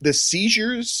the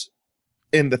seizures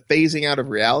and the phasing out of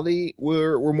reality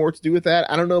were more to do with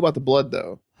that. I don't know about the blood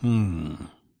though.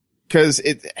 Cause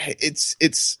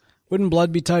it's wouldn't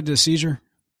blood be tied to a seizure?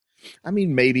 I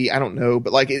mean, maybe, I don't know,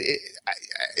 but like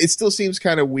it still seems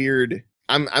kind of weird.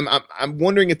 I'm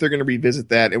wondering if they're going to revisit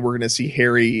that and we're going to see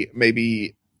Harry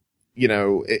maybe, you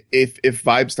know, if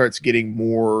Vibe starts getting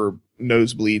more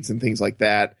nosebleeds and things like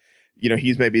that, you know,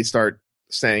 he's maybe start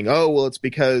saying, oh, well, it's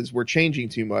because we're changing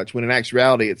too much, when in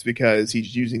actuality, it's because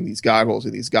he's using these goggles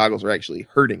and these goggles are actually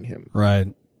hurting him. Right.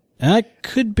 And that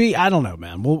could be, I don't know,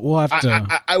 man. We'll have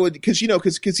to. I would, because, you know,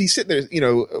 because he's sitting there, you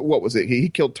know, what was it? He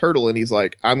killed Turtle and he's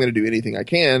like, I'm going to do anything I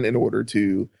can in order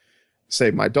to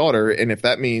save my daughter. And if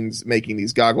that means making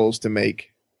these goggles to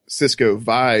make Cisco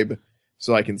Vibe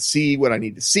so I can see what I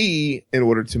need to see in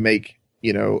order to make,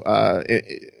 you know,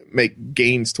 make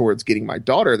gains towards getting my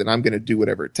daughter, then I'm going to do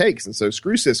whatever it takes. And so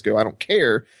screw Cisco. I don't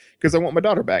care because I want my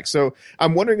daughter back. So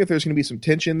I'm wondering if there's going to be some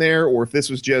tension there or if this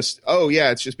was just, oh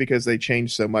yeah, it's just because they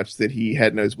changed so much that he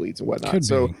had nosebleeds and whatnot.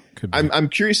 Could be. I'm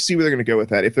curious to see where they're going to go with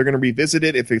that. If they're going to revisit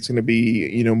it, if it's going to be,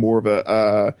 you know, more of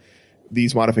a,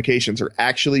 these modifications are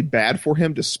actually bad for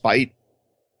him despite,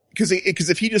 because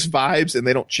if he just vibes and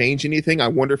they don't change anything, I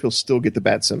wonder if he'll still get the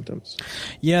bad symptoms.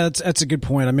 Yeah, that's a good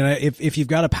point. I mean, if you've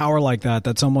got a power like that,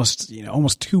 that's almost, you know,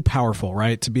 almost too powerful,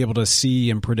 right? To be able to see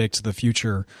and predict the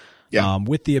future,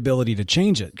 with the ability to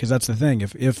change it. Because that's the thing.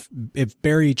 If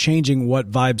Barry changing what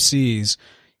Vibe sees,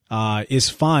 is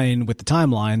fine with the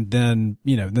timeline, then,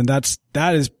 you know,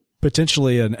 that is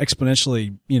potentially an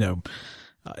exponentially, you know,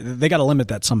 they got to limit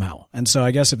that somehow. And so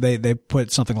I guess if they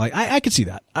put something like, I could see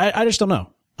that. I just don't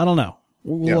know. I don't know.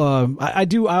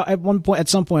 At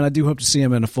some point, I do hope to see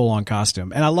him in a full-on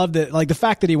costume. And I love that, like the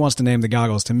fact that he wants to name the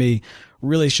goggles to me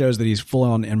really shows that he's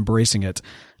full-on embracing it.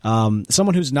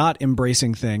 Someone who's not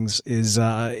embracing things is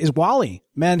Wally.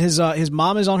 Man, his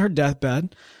mom is on her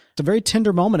deathbed. It's a very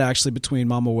tender moment actually between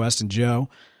Mama West and Joe.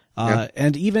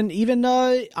 And even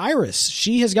Iris,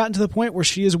 she has gotten to the point where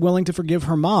she is willing to forgive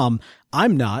her mom.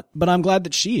 I'm not, but I'm glad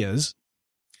that she is.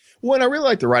 Well, and I really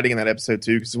like the writing in that episode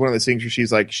too, because it's one of those things where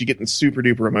she's like, she getting super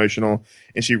duper emotional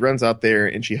and she runs out there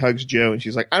and she hugs Joe and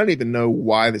she's like, I don't even know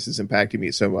why this is impacting me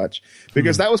so much,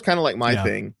 because that was kind of like my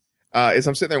thing, is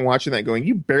I'm sitting there watching that going,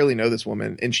 you barely know this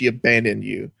woman and she abandoned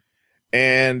you.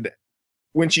 And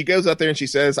when she goes out there and she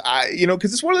says, you know,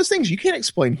 cause it's one of those things, you can't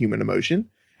explain human emotion.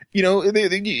 You know,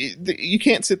 you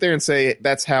can't sit there and say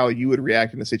that's how you would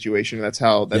react in a situation. That's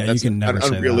how that's an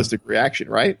unrealistic reaction,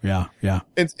 right? Yeah, yeah.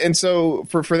 And so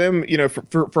for them, you know,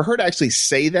 for her to actually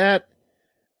say that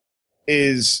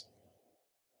is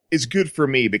good for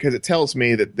me, because it tells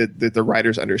me that the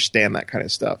writers understand that kind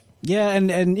of stuff. Yeah,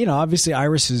 and you know, obviously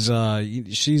Iris is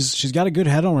she's got a good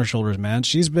head on her shoulders, man.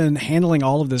 She's been handling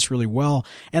all of this really well,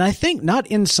 and I think not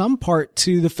in some part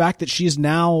to the fact that she is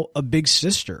now a big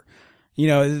sister. You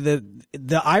know,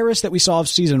 the Iris that we saw of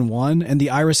season 1 and the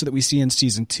Iris that we see in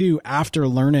season 2 after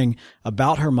learning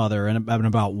about her mother and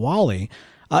about Wally,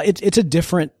 it's a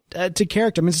different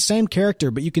character. I mean, it's the same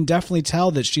character, but you can definitely tell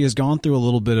that she has gone through a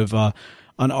little bit of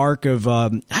an arc of I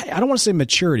don't want to say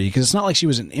maturity, because it's not like she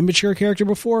was an immature character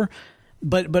before,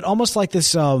 but almost like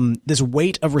this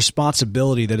weight of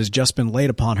responsibility that has just been laid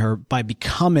upon her by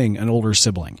becoming an older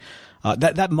sibling.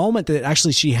 That moment that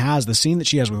actually she has, the scene that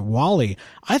she has with Wally,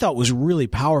 I thought was really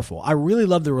powerful. I really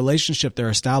love the relationship they're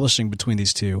establishing between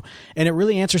these two. And it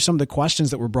really answers some of the questions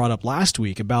that were brought up last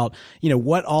week about, you know,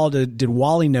 what all did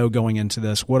Wally know going into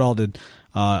this? What all did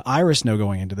Iris know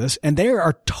going into this? And they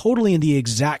are totally in the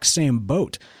exact same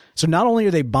boat. So not only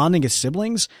are they bonding as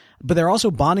siblings, but they're also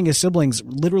bonding as siblings,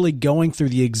 literally going through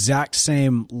the exact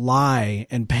same lie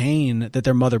and pain that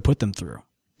their mother put them through.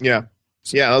 Yeah.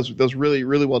 Yeah, that was really,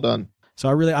 really well done. So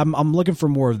I'm looking for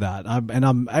more of that.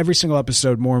 I'm every single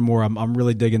episode more and more. I'm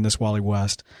really digging this Wally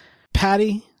West.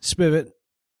 Patty Spivot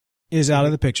is out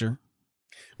of the picture,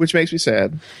 which makes me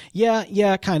sad.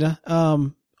 Yeah, kind of.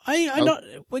 I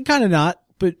don't, kind of not,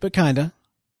 but kind of.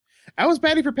 I was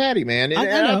batty for Patty, man, and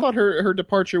I thought her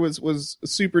departure was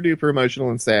super duper emotional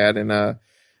and sad, and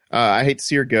I hate to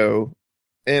see her go,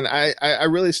 and I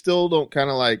really still don't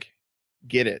kind of like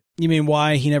get it. You mean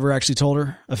why he never actually told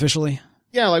her officially?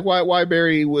 Yeah, like why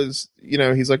Barry was, you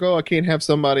know, he's like, oh, I can't have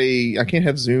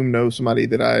Zoom know somebody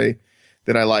that I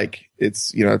like.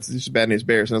 It's, you know, it's just Bad News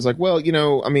Bears. And I was like, well, you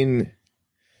know, I mean,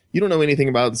 you don't know anything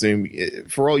about Zoom.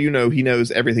 For all you know, he knows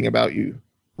everything about you.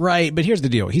 Right, but here's the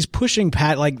deal. He's pushing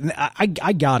Pat, like,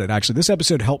 I got it, actually. This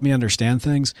episode helped me understand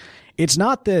things. It's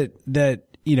not that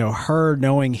you know, her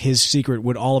knowing his secret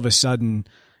would all of a sudden,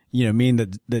 you know,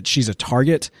 mean that she's a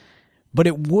target, but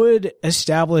it would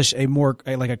establish a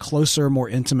closer, more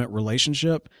intimate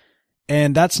relationship.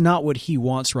 And that's not what he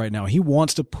wants right now. He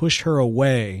wants to push her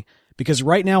away because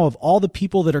right now, of all the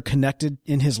people that are connected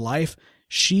in his life,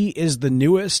 she is the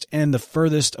newest and the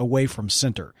furthest away from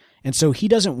center. And so he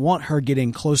doesn't want her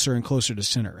getting closer and closer to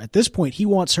center. At this point, he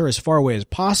wants her as far away as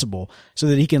possible so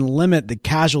that he can limit the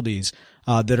casualties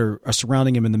that are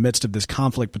surrounding him in the midst of this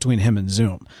conflict between him and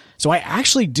Zoom. So I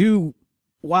actually do,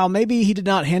 while maybe he did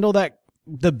not handle that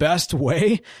the best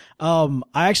way, I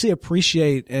actually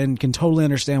appreciate and can totally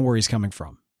understand where he's coming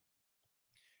from.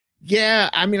 Yeah,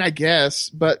 I mean, I guess,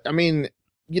 but I mean,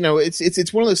 you know,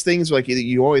 it's one of those things like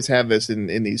you always have this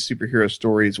in these superhero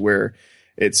stories where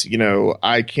it's, you know,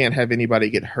 I can't have anybody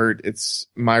get hurt. It's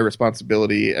my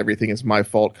responsibility. Everything is my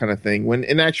fault kind of thing. When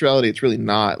in actuality, it's really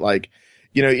not. Like,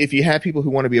 you know, if you have people who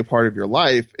want to be a part of your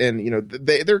life and, you know,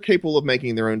 they're capable of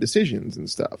making their own decisions and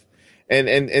stuff.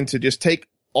 And to just take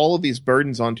all of these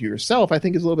burdens onto yourself, I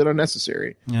think is a little bit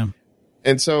unnecessary. Yeah.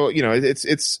 And so, you know,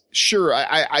 it's sure.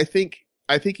 I think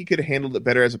he could have handled it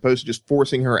better as opposed to just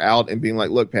forcing her out and being like,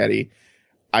 look, Patty,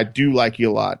 I do like you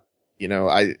a lot. You know,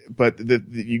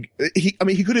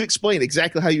 he could have explained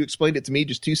exactly how you explained it to me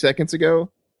just 2 seconds ago.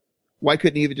 Why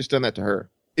couldn't he have just done that to her?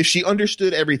 If she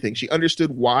understood everything, she understood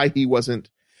why he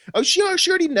wasn't. Oh, she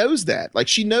already knows that. Like,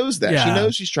 she knows that. Yeah. She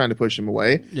knows she's trying to push him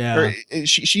away. Yeah. Or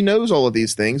she knows all of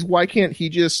these things. Why can't he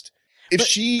just, but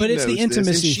it's the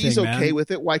intimacy and she's thing, okay man.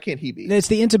 with it, why can't he be? It's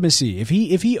the intimacy. If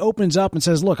he opens up and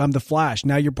says, look, I'm the Flash,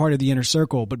 now you're part of the inner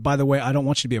circle, but by the way, I don't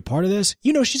want you to be a part of this,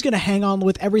 you know, she's going to hang on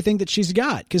with everything that she's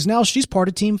got because now she's part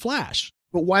of Team Flash.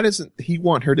 But why doesn't he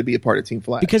want her to be a part of Team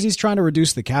Flash? Because he's trying to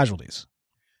reduce the casualties.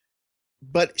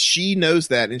 But she knows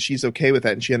that and she's okay with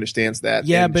that and she understands that.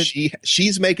 Yeah, and but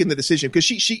she's making the decision because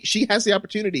she has the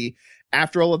opportunity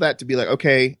after all of that to be like,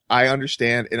 okay, I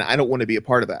understand and I don't want to be a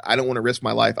part of that. I don't want to risk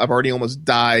my life. I've already almost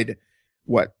died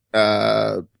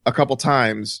a couple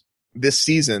times this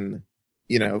season,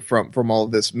 you know, from all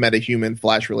of this meta-human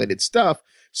Flash related stuff.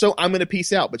 So I'm going to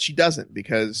peace out, but she doesn't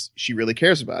because she really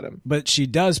cares about him. But she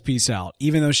does peace out,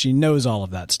 even though she knows all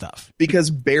of that stuff.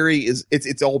 Because Barry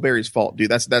it's all Barry's fault,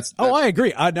 dude. That's Oh, I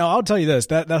agree. No, I'll tell you this,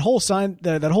 that whole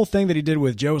that whole thing that he did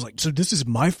with Joe was like, so this is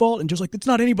my fault? And Joe's like, it's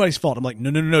not anybody's fault. I'm like,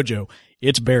 no, Joe,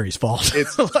 it's Barry's fault.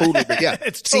 It's totally, yeah.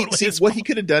 It's totally see what he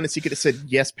could have done is he could have said,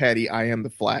 yes, Patty, I am the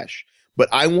Flash. But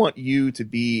I want you to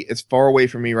be as far away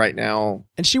from me right now.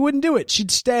 And she wouldn't do it. She'd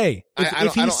stay.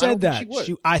 If he said that,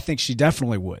 I think she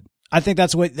definitely would. I think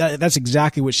that's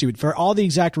exactly what she would, for all the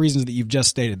exact reasons that you've just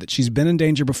stated, that she's been in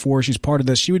danger before. She's part of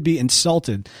this. She would be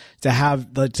insulted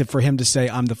for him to say,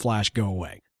 I'm the Flash, go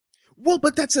away. Well,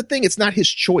 but that's the thing. It's not his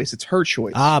choice. It's her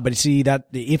choice. But see that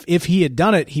if he had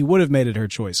done it, he would have made it her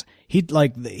choice. He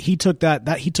took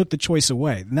the choice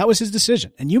away, and that was his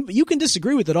decision. And you can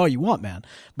disagree with it all you want, man.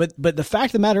 But the fact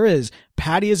of the matter is,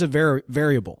 Patty is a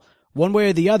variable. One way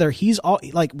or the other,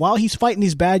 while he's fighting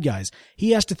these bad guys,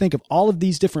 he has to think of all of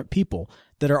these different people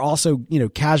that are also, you know,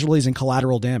 casualties and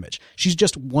collateral damage. She's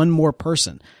just one more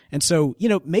person. And so, you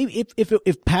know, maybe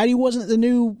if Patty wasn't the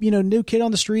new kid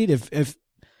on the street, if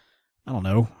I don't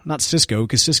know, not Cisco,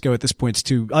 because Cisco at this point's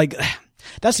too, like,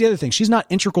 that's the other thing. She's not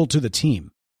integral to the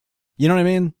team. You know what I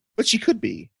mean? But she could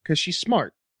be, because she's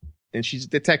smart and she's a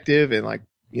detective and, like,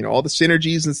 you know, all the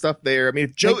synergies and stuff there. I mean,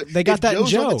 if Joe, they got that in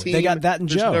Joe. They got that in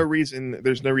Joe.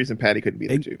 There's no reason Patty couldn't be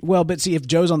there too. Well, but see, if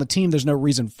Joe's on the team, there's no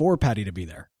reason for Patty to be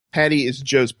there. Patty is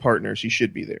Joe's partner. She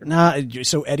should be there. Nah,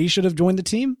 so Eddie should have joined the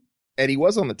team? Eddie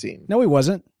was on the team. No, he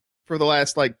wasn't. For the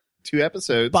last, 2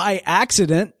 episodes. By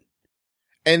accident.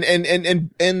 And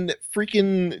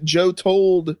freaking Joe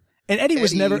told. And Eddie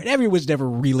was never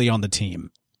really on the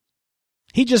team.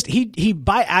 He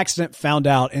by accident found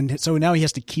out, and so now he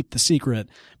has to keep the secret.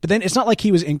 But then it's not like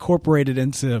he was incorporated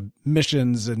into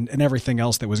missions and everything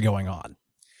else that was going on.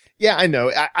 Yeah, I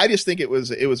know. I just think it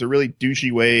was a really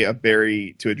douchey way of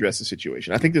Barry to address the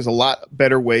situation. I think there's a lot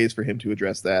better ways for him to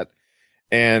address that.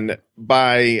 And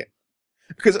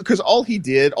because all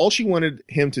she wanted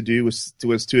him to do was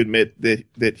to admit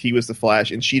that he was the Flash,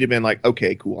 and she'd have been like,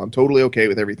 okay, cool, I'm totally okay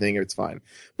with everything, it's fine.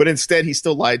 But instead, he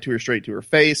still lied to her straight to her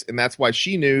face, and that's why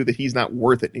she knew that he's not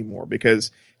worth it anymore, because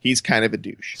he's kind of a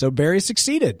douche. So Barry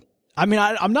succeeded. I mean,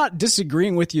 I'm not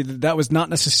disagreeing with you that was not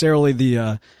necessarily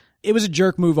it was a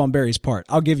jerk move on Barry's part.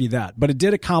 I'll give you that, but it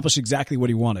did accomplish exactly what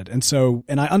he wanted, and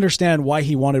I understand why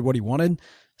he wanted what he wanted.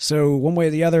 So one way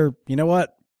or the other, you know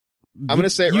what? I'm going to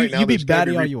say it right now. You be there's going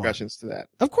to batty be repercussions to that.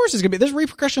 Of course, there's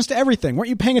repercussions to everything. Weren't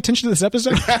you paying attention to this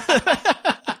episode?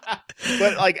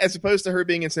 But like, as opposed to her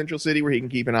being in Central City where he can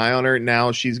keep an eye on her,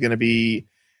 now she's going to be,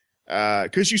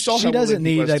 because you saw she doesn't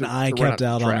need an eye kept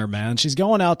out on her, man. She's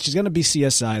going out. She's going to be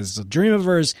CSI. It's a dream of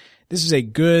hers. This is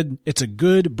it's a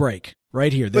good break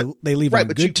right here. They leave on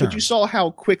good terms. But you saw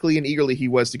how quickly and eagerly he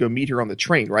was to go meet her on the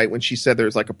train, right? When she said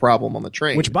there's like a problem on the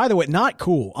train. Which, by the way, not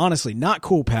cool. Honestly, not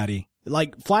cool, Patty.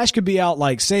 Like, Flash could be out,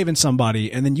 like, saving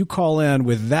somebody, and then you call in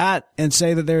with that and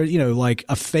say that they're, like,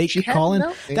 a fake call in.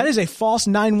 That is a false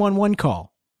 911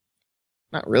 call.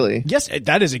 Not really. Yes,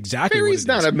 that is exactly what it is.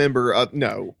 Barry's not a member of,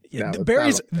 no.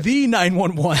 Barry's the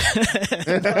 911.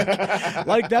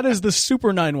 Like, that is the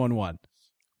super 911.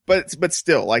 But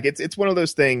still, like, it's one of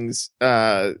those things,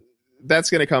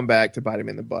 that's going to come back to bite him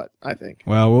in the butt, I think.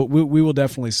 Well, we will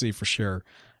definitely see for sure.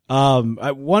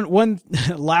 One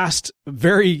last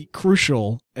very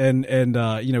crucial and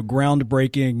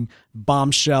groundbreaking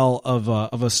bombshell of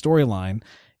a storyline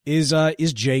is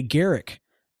Jay Garrick.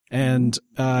 And,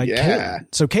 Caitlin.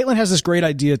 So Caitlin has this great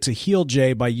idea to heal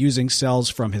Jay by using cells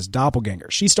from his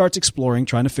doppelganger. She starts exploring,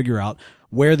 trying to figure out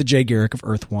where the Jay Garrick of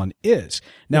Earth 1 is.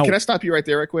 Now, can I stop you right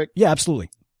there real quick? Yeah, absolutely.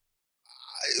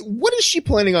 What is she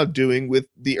planning on doing with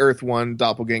the Earth 1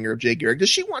 doppelganger of Jay Garrick? Does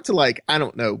she want to, like, I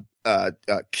don't know,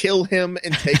 kill him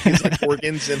and take his like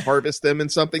organs and harvest them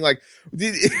and something like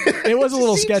it was a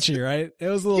little sketchy, right? It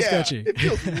was a little sketchy. It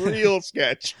feels real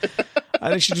sketch. I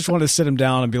think she just wanted to sit him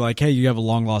down and be like, hey, you have a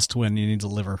long lost twin. You need a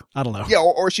liver. I don't know. Yeah.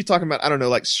 Or is she talking about, I don't know,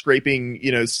 like scraping,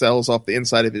 cells off the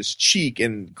inside of his cheek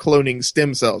and cloning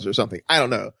stem cells or something. I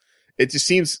don't know. It just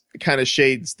seems kind of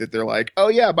shades that they're like, oh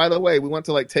yeah, by the way, we want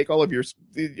to like take all of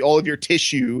your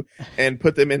tissue and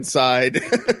put them inside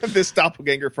this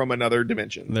doppelganger from another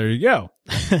dimension. There you go.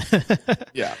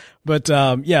 Yeah. But,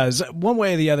 one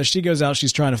way or the other, she goes out,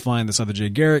 she's trying to find this other Jay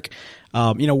Garrick.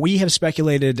 We have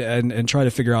speculated and tried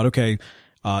to figure out, okay,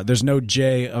 there's no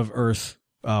Jay of Earth,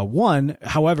 1.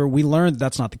 However, we learned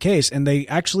that's not the case, and they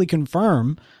actually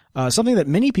confirm something that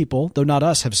many people, though not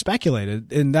us, have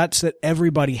speculated, and that's that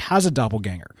everybody has a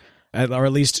doppelganger, or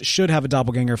at least should have a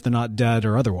doppelganger if they're not dead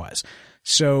or otherwise.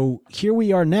 So here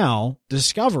we are now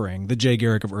discovering the Jay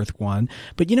Garrick of Earth 1.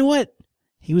 But you know what?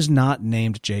 He was not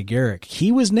named Jay Garrick.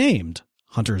 He was named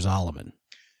Hunter Zolomon.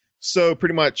 So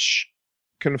pretty much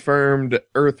confirmed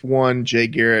Earth 1 Jay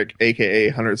Garrick, a.k.a.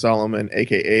 Hunter Zolomon,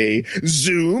 a.k.a.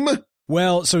 Zoom.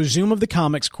 Well, so Zoom of the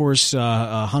comics, of course,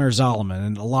 Hunter Zolomon,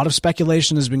 and a lot of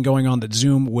speculation has been going on that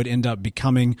Zoom would end up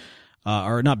becoming,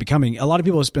 or not becoming. A lot of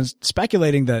people have been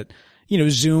speculating that,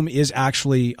 Zoom is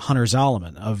actually Hunter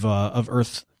Zolomon of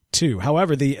Earth 2.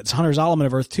 However, it's Hunter Zolomon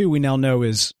of Earth 2 we now know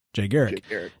is Jay Garrick.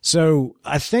 So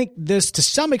I think this, to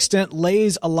some extent,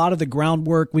 lays a lot of the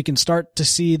groundwork. We can start to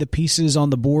see the pieces on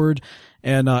the board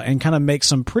and kind of make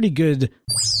some pretty good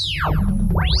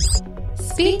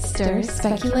Speedster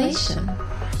speculation.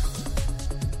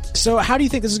 So how do you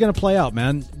think this is going to play out,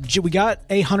 man? We got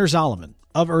a Hunter Zolomon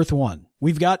of Earth 1.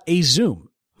 We've got a Zoom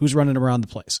who's running around the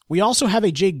place. We also have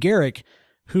a Jay Garrick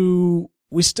who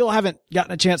we still haven't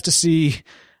gotten a chance to see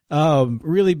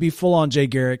really be full on Jay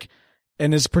Garrick,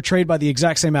 and is portrayed by the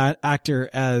exact same actor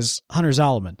as Hunter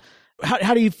Zolomon.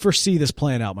 How do you foresee this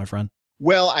playing out, my friend?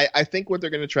 Well, I think what they're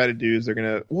going to try to do is they're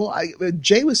going to,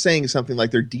 Jay was saying something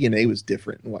like their DNA was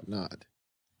different and whatnot.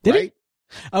 Did he?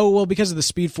 Oh, well, because of the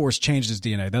Speed Force changed his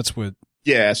DNA. That's what.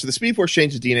 Yeah. So the Speed Force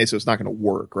changed his DNA, so it's not going to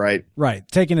work. Right. Right.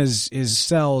 Taking his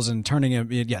cells and turning him.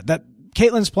 Yeah. That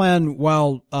Caitlin's plan,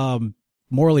 while,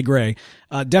 morally gray,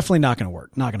 definitely not going to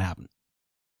work. Not going to happen.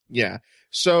 Yeah.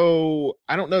 So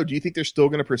I don't know. Do you think they're still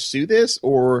going to pursue this,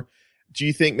 or do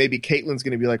you think maybe Caitlin's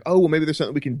going to be like, oh, well, maybe there's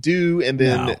something we can do, and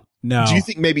then no. Do you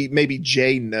think maybe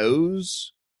Jay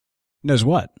knows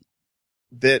what?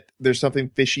 That there's something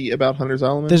fishy about Hunter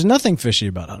Zolomon? There's nothing fishy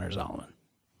about Hunter Zolomon.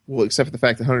 Well, except for the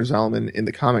fact that Hunter Zolomon in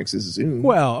the comics is Zoom.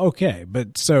 Well, okay, but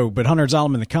Hunter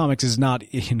Zolomon in the comics is not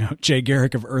Jay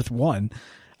Garrick of Earth 1.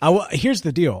 Here's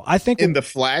the deal. I think in the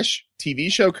Flash TV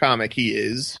show comic, he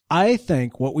is. I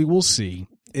think what we will see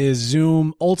is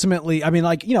Zoom ultimately. I mean,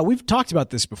 we've talked about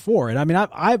this before, and I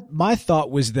mean, my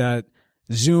thought was that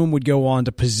Zoom would go on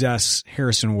to possess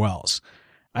Harrison Wells.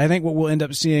 I think what we'll end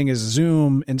up seeing is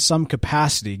Zoom in some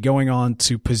capacity going on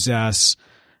to possess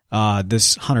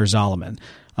this Hunter Zolomon.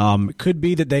 Could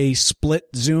be that they split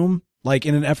Zoom, like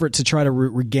in an effort to try to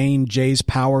regain Jay's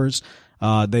powers.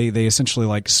 They essentially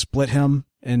like split him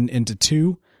into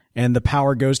 2, and the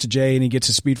power goes to Jay and he gets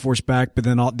his Speed Force back, but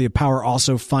then the power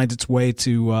also finds its way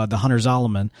to the Hunter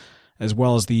Zolomon, as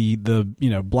well as the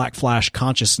Black Flash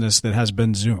consciousness that has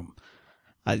been Zoom.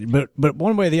 But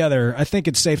one way or the other, I think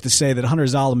it's safe to say that Hunter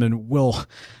Zolomon will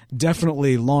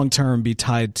definitely long term be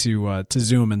tied to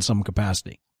Zoom in some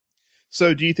capacity.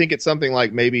 So do you think it's something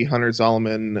like maybe Hunter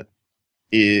Zolomon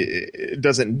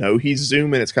doesn't know he's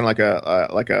Zoom and it's kind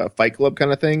of like a Fight Club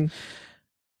kind of thing?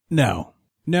 No,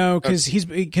 because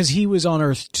he was on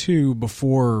Earth 2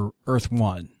 before Earth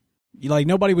 1. Like,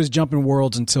 nobody was jumping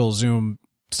worlds until Zoom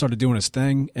started doing his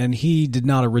thing, and he did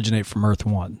not originate from Earth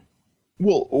 1.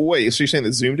 Well, wait, so you're saying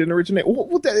that Zoom didn't originate?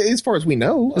 Well, as far as we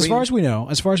know. As far as we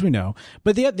know.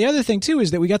 But the other thing, too,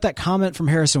 is that we got that comment from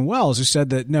Harrison Wells who said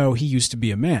that, no, he used to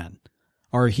be a man.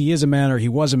 Or he is a man, or he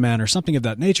was a man, or something of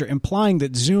that nature, implying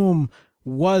that Zoom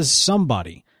was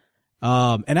somebody.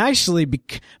 And actually,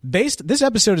 this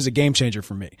episode is a game changer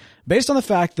for me. Based on the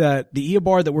fact that the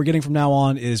Eobard that we're getting from now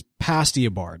on is past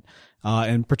Eobard,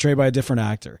 and portrayed by a different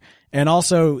actor. And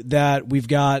also that we've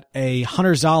got a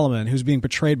Hunter Zolomon who's being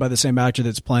portrayed by the same actor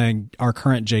that's playing our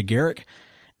current Jay Garrick.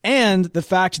 And the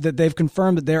fact that they've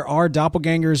confirmed that there are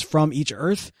doppelgangers from each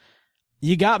Earth.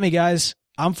 You got me, guys.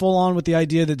 I'm full on with the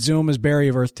idea that Zoom is Barry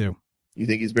of Earth 2. You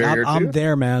think he's Barry of Earth 2? I'm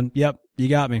there, man. Yep. You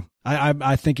got me.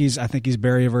 I think he's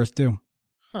Barry of Earth 2.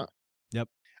 Huh. Yep.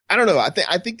 I don't know. I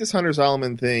think this Hunter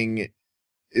Zolomon thing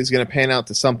is going to pan out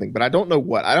to something, but I don't know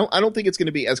what. I don't think it's going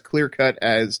to be as clear cut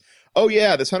as, oh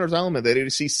yeah, this Hunter Zolomon that you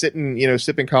see sitting,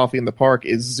 sipping coffee in the park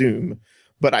is Zoom.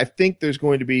 But I think there's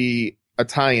going to be a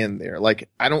tie-in there. Like,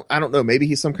 I don't know. Maybe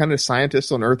he's some kind of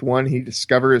scientist on Earth 1. He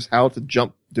discovers how to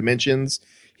jump dimensions.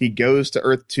 He goes to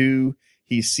Earth 2.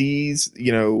 He sees,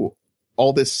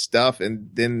 all this stuff. And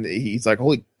then he's like,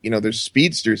 holy, there's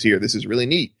speedsters here. This is really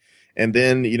neat. And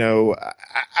then,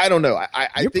 I don't know.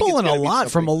 You're think pulling a lot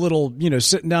from a little,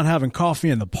 sitting down having coffee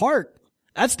in the park.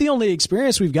 That's the only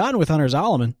experience we've gotten with Hunter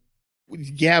Zolomon.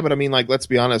 Yeah, but I mean, like, let's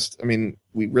be honest. I mean,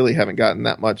 we really haven't gotten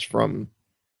that much from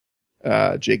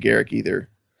Jay Garrick either.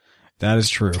 That is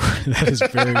true. That is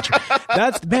very true.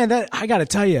 I got to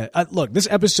tell you, look, this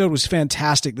episode was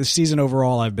fantastic. This season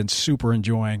overall, I've been super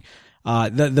enjoying.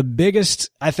 The biggest,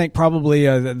 I think, probably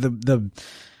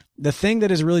the thing that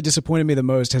has really disappointed me the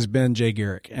most has been Jay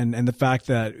Garrick and the fact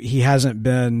that he hasn't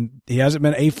been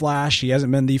a Flash. He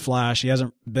hasn't been the Flash. He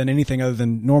hasn't been anything other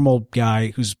than normal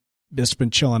guy who's just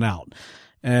been chilling out.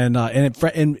 And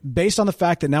based on the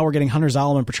fact that now we're getting Hunter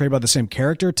Zolomon portrayed by the same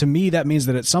character, to me, that means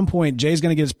that at some point Jay's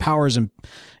going to get his powers and,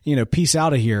 peace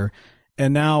out of here.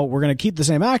 And now we're going to keep the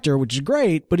same actor, which is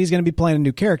great, but he's going to be playing a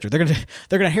new character. They're going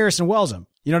to Harrison Wells him.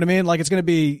 You know what I mean? Like, it's going to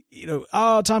be,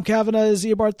 Tom Cavanaugh is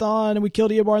Eobard Thawne and we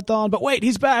killed Eobard Thawne, but wait,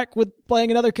 he's back with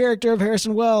playing another character of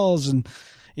Harrison Wells. And,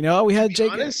 we had Jay.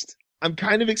 Honest, I'm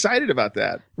kind of excited about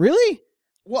that. Really?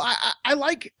 Well, I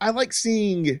like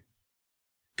seeing,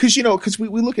 because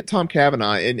we look at Tom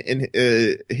Cavanaugh and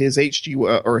his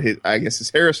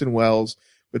his Harrison Wells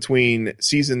between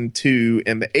season 2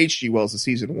 and the H.G. Wells of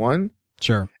season 1.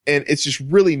 Sure. And it's just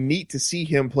really neat to see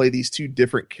him play these two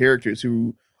different characters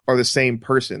who are the same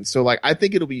person. So, like, I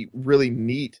think it'll be really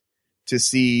neat to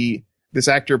see this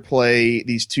actor play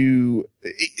these two.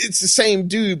 It's the same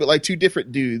dude, but like two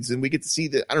different dudes. And we get to see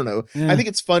that. I don't know. Yeah. I think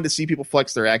it's fun to see people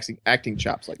flex their acting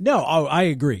chops like that. No, I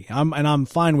agree. I'm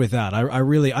fine with that.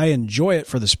 I enjoy it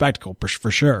for the spectacle for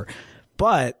sure.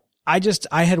 But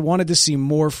I had wanted to see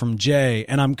more from Jay,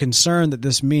 and I'm concerned that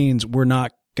this means we're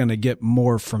not going to get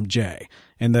more from Jay,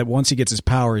 and that once he gets his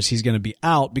powers, he's going to be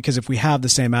out, because if we have the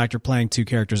same actor playing two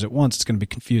characters at once, it's going to be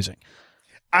confusing.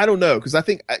 I don't know, because I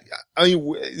think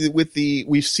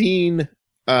we've seen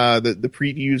the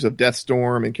previews of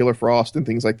Deathstorm and Killer Frost and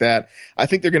things like that. I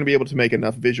think they're going to be able to make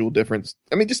enough visual difference.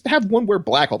 I mean, just have one wear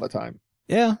black all the time.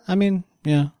 Yeah, I mean,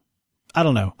 yeah. I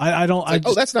don't know. I don't. Like,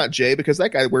 that's not Jay, because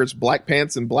that guy wears black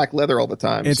pants and black leather all the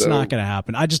time. It's not going to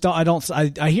happen.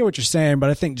 I hear what you're saying, but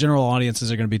I think general audiences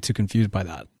are going to be too confused by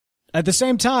that. At the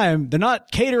same time, they're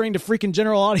not catering to freaking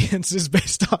general audiences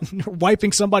based on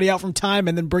wiping somebody out from time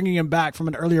and then bringing him back from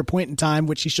an earlier point in time,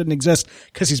 which he shouldn't exist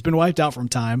because he's been wiped out from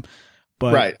time.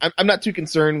 But right. I'm not too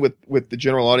concerned with the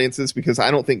general audiences, because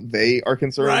I don't think they are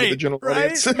concerned with the general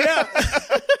audience. Yeah.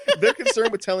 They're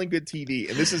concerned with telling good TV,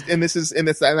 and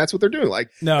that's what they're doing.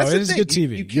 Like, no, it is good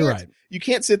TV. You're right. You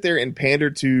can't sit there and pander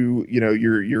to,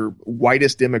 your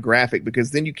whitest demographic,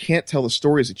 because then you can't tell the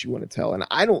stories that you want to tell. And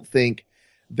I don't think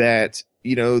that,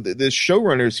 the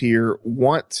showrunners here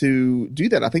want to do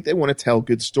that. I think they want to tell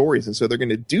good stories. And so they're going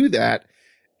to do that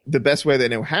the best way they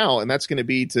know how. And that's going to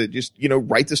be to just,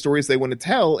 write the stories they want to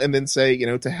tell, and then say,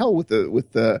 to hell with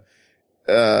the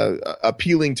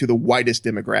appealing to the widest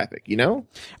demographic, All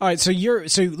right. So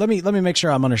let me make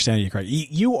sure I'm understanding you correctly.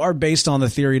 You are based on the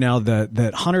theory now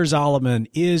that Hunter Zolomon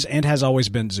is and has always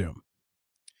been Zoom.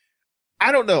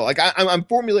 I don't know. Like, I'm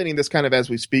formulating this kind of as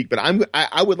we speak, but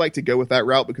I would like to go with that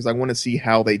route, because I want to see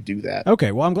how they do that.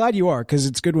 Okay. Well, I'm glad you are, because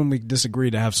it's good when we disagree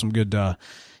to have some good,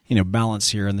 balance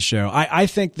here in the show. I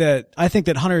think that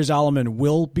Hunter Zolomon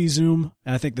will be Zoom.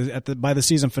 And I think that by the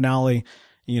season finale,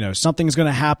 something's going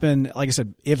to happen. Like I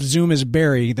said, if Zoom is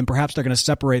Barry, then perhaps they're going to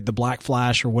separate the Black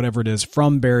Flash or whatever it is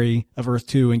from Barry of Earth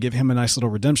 2 and give him a nice little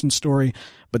redemption story.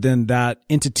 But then that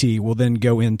entity will then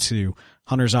go into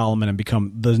Hunter Zolomon and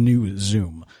become the new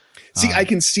Zoom. See, I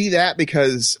can see that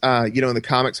because, in the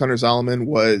comics, Hunter Zolomon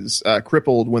was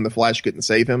crippled when the Flash couldn't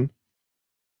save him.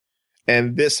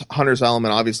 And this Hunter Zolomon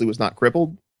obviously was not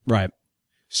crippled. Right.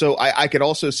 So I could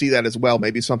also see that as well.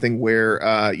 Maybe something where,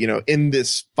 in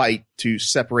this fight to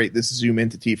separate this Zoom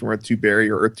entity from Earth 2 Barry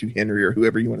or Earth 2 Henry or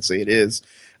whoever you want to say it is,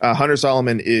 Hunter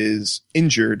Zolomon is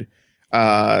injured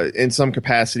in some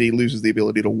capacity, loses the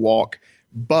ability to walk.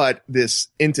 But this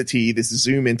entity, this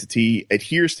Zoom entity,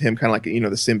 adheres to him kind of like, the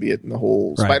symbiote and the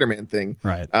whole Right. Spider-Man thing.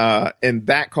 Right. And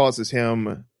that causes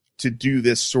him to do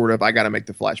this sort of, I got to make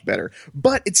the Flash better.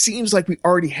 But it seems like we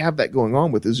already have that going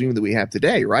on with the Zoom that we have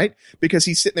today, right? Because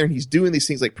he's sitting there and he's doing these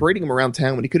things like parading him around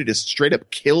town when he could have just straight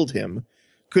up killed him,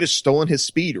 could have stolen his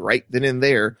speed right then and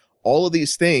there. All of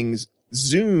these things,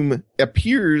 Zoom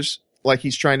appears like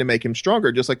he's trying to make him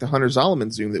stronger, just like the Hunter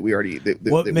Zolomon Zoom that we already that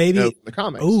we know from the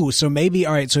comics. Oh, so maybe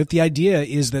all right. So if the idea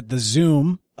is that the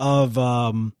Zoom of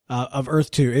Earth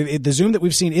 2, the Zoom that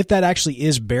we've seen, if that actually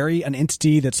is Barry, an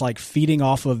entity that's like feeding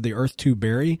off of the Earth 2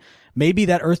 Barry, maybe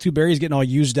that Earth 2 Barry is getting all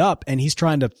used up, and he's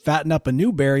trying to fatten up a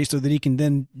new Barry so that he can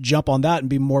then jump on that and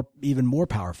be even more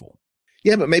powerful.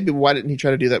 Yeah, but maybe why didn't he try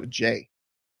to do that with Jay?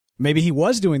 Maybe he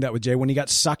was doing that with Jay when he got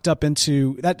sucked up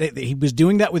into that. He was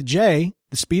doing that with Jay,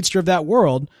 the speedster of that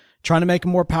world, trying to make him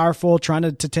more powerful, trying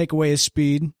to take away his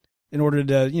speed in order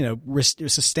to,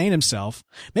 sustain himself.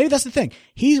 Maybe that's the thing.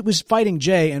 He was fighting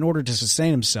Jay in order to sustain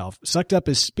himself, sucked up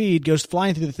his speed, goes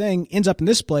flying through the thing, ends up in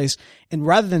this place. And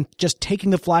rather than just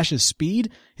taking the Flash's speed,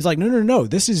 he's like, no,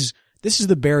 this is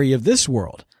the Barry of this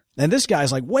world. And this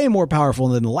guy's like way more powerful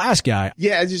than the last guy.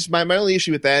 Yeah. It's just my only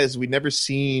issue with that is we've never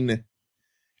seen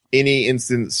any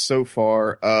instance so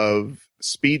far of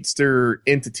speedster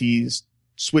entities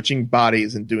switching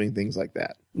bodies and doing things like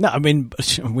that. No, I mean,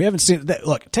 we haven't seen that.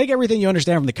 Look, take everything you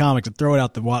understand from the comics and throw it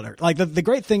out the water. Like the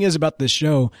great thing is about this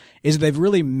show is they've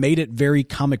really made it very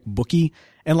comic booky.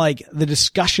 And like the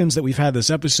discussions that we've had this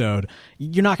episode,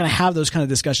 you're not going to have those kind of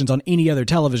discussions on any other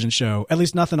television show, at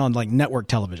least nothing on like network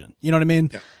television. You know what I mean?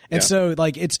 Yeah. And so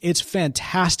like it's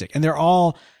fantastic. And they're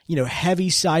all, heavy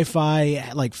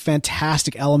sci-fi, like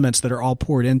fantastic elements that are all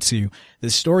poured into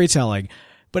this storytelling.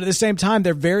 But at the same time,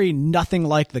 they're very nothing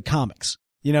like the comics.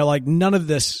 Like none of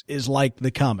this is like the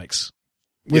comics.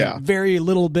 With very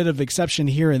little bit of exception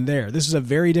here and there. This is a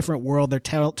very different world. They're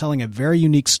telling a very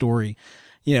unique story.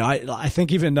 I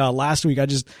think even last week I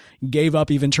just gave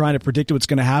up even trying to predict what's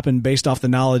going to happen based off the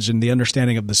knowledge and the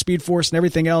understanding of the Speed Force and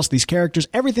everything else, these characters,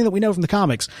 everything that we know from the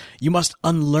comics. You must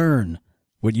unlearn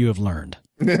what you have learned.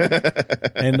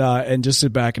 and just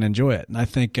sit back and enjoy it. And I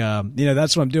think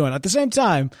that's what I'm doing. At the same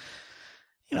time,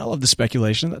 I love the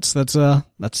speculation. That's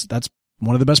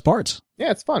one of the best parts.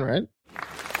 Yeah, it's fun, right?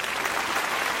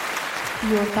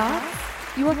 Your thoughts,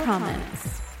 your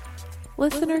comments,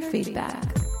 listener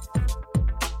feedback.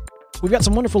 We've got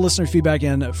some wonderful listener feedback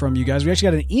in from you guys. We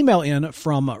actually got an email in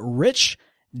from Rich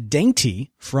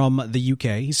Dainty from the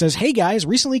UK. He says, "Hey guys,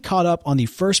 recently caught up on the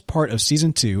first part of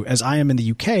season 2 as I am in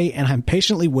the UK and I'm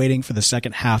patiently waiting for the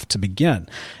second half to begin.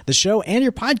 The show and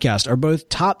your podcast are both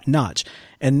top notch.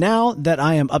 And now that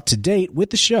I am up to date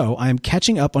with the show, I am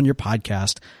catching up on your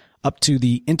podcast up to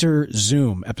the Enter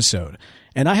Zoom episode.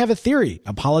 And I have a theory.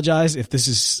 Apologize if this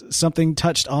is something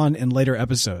touched on in later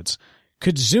episodes.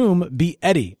 Could Zoom be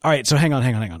Eddie?" All right. So hang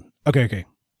on. Okay.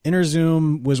 Enter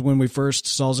Zoom was when we first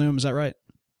saw Zoom. Is that right?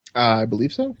 I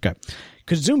believe so. Okay.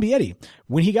 Could Zoom be Eddie?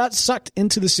 When he got sucked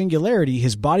into the singularity,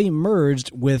 his body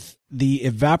merged with the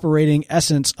evaporating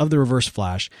essence of the Reverse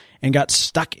Flash and got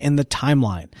stuck in the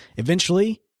timeline,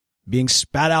 eventually being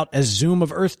spat out as Zoom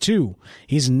of Earth 2.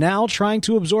 He's now trying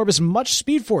to absorb as much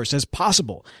Speed Force as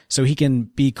possible so he can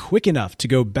be quick enough to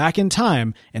go back in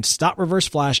time and stop Reverse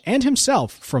Flash and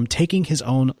himself from taking his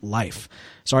own life.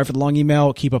 Sorry for the long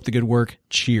email. Keep up the good work.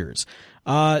 Cheers.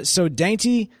 So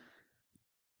Dainty,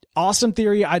 awesome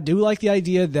theory. I do like the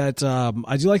idea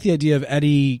of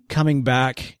Eddie coming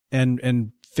back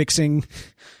and fixing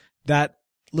that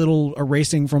little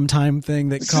erasing from time thing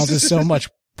that causes so much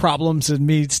problems and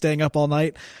me staying up all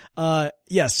night.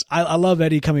 Yes, I love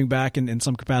Eddie coming back in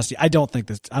some capacity. I don't think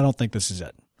this is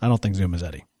it. I don't think Zoom is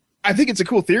Eddie. I think it's a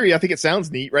cool theory. I think it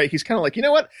sounds neat, right? He's kind of like, you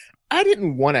know what? I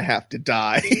didn't want to have to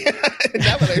die. And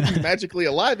now that I'm magically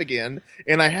alive again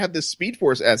and I have this Speed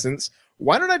Force essence,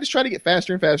 why don't I just try to get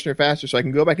faster and faster and faster so I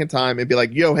can go back in time and be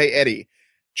like, yo, hey, Eddie,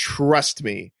 trust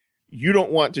me. you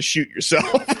don't want to shoot yourself.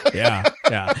 Yeah.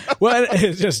 Well,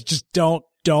 it's just don't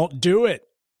do it.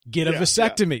 Get a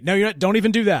vasectomy. Yeah. No, you're not. Don't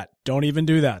even do that. Don't even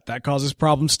do that. That causes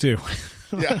problems too.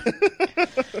 Yeah.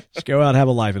 Just go out and have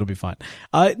a life. It'll be fine.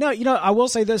 No, I will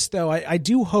say this though. I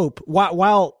do hope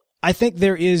while I think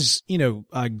there is,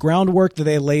 groundwork that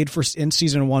they laid in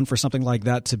season 1 for something like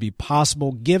that to be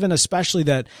possible, given especially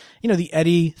that, the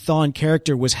Eddie Thawne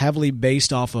character was heavily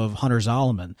based off of Hunter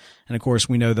Zolomon. And of course,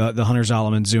 we know the Hunter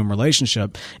Zolomon Zoom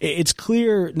relationship. It's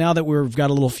clear now that we've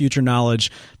got a little future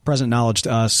knowledge, present knowledge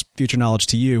to us, future knowledge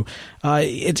to you.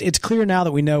 It's clear now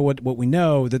that we know what we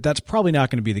know, that's probably not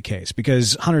going to be the case,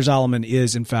 because Hunter Zolomon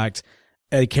is in fact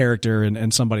a character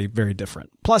and somebody very different.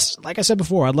 Plus, like I said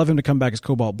before, I'd love him to come back as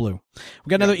Cobalt Blue. We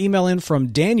got another email in from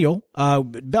Daniel.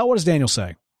 Bell, what does Daniel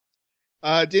say?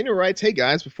 Daniel writes, "Hey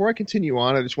guys, before I continue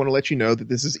on, I just want to let you know that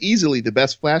this is easily the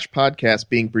best Flash podcast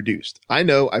being produced. I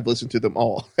know, I've listened to them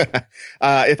all.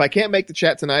 If I can't make the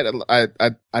chat tonight,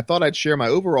 I thought I'd share my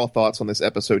overall thoughts on this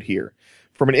episode here.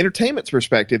 From an entertainment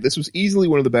perspective, this was easily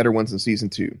one of the better ones in season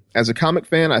 2. As a comic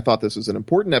fan, I thought this was an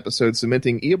important episode,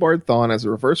 cementing Eobard Thawne as a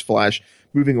Reverse Flash,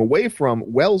 moving away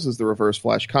from Wells as the Reverse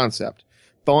Flash concept.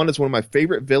 Thawne is one of my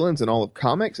favorite villains in all of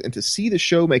comics, and to see the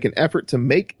show make an effort to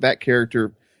make that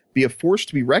character be a force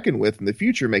to be reckoned with in the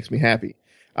future makes me happy.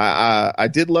 I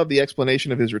did love the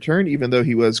explanation of his return, even though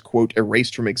he was, quote,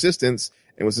 erased from existence,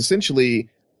 and was essentially,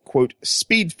 quote,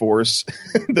 Speed Force,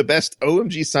 the best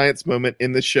OMG science moment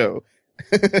in the show.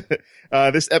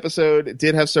 This episode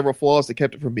did have several flaws that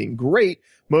kept it from being great.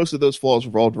 Most of those flaws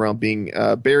revolved around being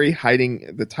Barry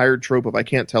hiding the tired trope of I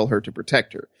can't tell her to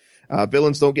protect her.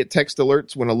 Villains don't get text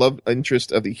alerts when a love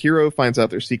interest of the hero finds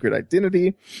out their secret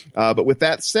identity. But with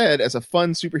that said, as a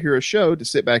fun superhero show to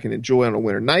sit back and enjoy on a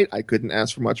winter night, I couldn't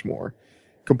ask for much more.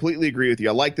 Completely agree with you.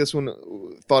 I like this one.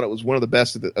 Thought it was one of the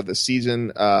best of the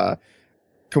season.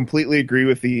 Completely agree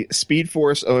with the Speed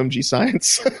Force OMG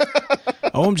science.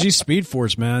 OMG Speed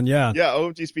Force, man. Yeah. Yeah,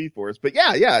 OMG Speed Force. But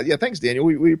yeah. Thanks, Daniel.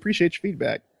 We appreciate your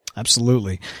feedback.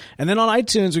 Absolutely. And then on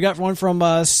iTunes, we got one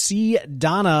from C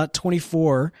Donna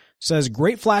 24. Says,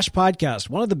 great Flash podcast.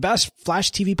 One of the best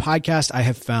Flash TV podcasts I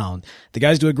have found. The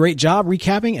guys do a great job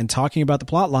recapping and talking about the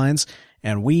plot lines,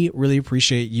 and we really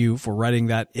appreciate you for writing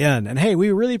that in. And hey,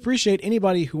 we really appreciate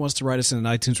anybody who wants to write us in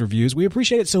iTunes reviews. We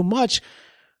appreciate it so much.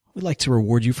 We'd like to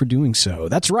reward you for doing so.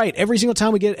 That's right. Every single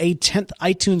time we get a 10th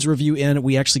iTunes review in,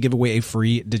 we actually give away a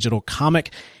free digital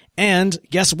comic. And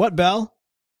guess what, Bell?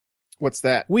 What's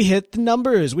that? We hit the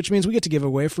numbers, which means we get to give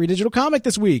away a free digital comic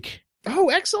this week. Oh,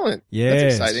 excellent. Yes.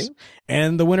 That's exciting.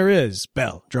 And the winner is,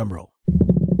 Bell, drum roll.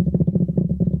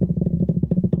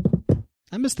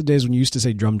 I miss the days when you used to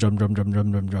say drum. Well,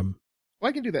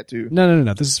 I can do that too. No.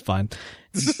 This is fine.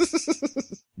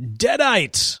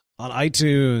 Deadite on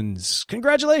iTunes.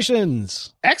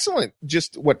 Congratulations. Excellent.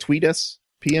 Just tweet us,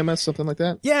 PM us, something like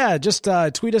that? Yeah, just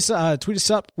tweet us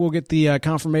up. We'll get the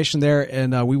confirmation there,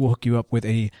 and we will hook you up with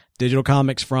a digital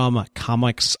comics from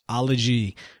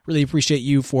Comixology. Really appreciate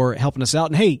you for helping us out.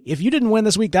 And hey, if you didn't win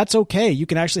this week, that's okay. You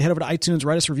can actually head over to iTunes,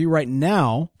 write us a review right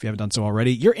now if you haven't done so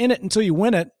already. You're in it until you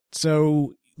win it.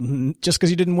 So just because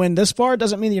you didn't win this far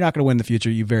doesn't mean you're not going to win in the future.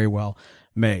 You very well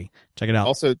may. Check it out.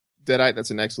 Also, Deadite,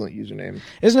 that's an excellent username.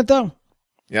 Isn't it though?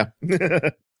 Yeah.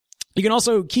 You can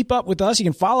also keep up with us. You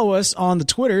can follow us on the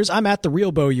Twitters. I'm at The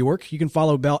Real Bo York. You can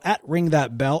follow Bell at Ring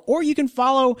That Bell, or you can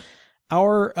follow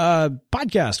our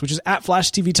podcast, which is at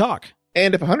Flash TV Talk.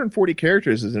 And if 140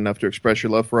 characters is enough to express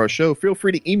your love for our show, feel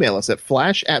free to email us at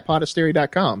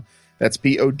flash@podastery.com. That's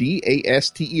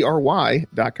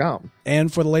PODASTERY.com.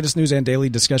 And for the latest news and daily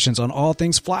discussions on all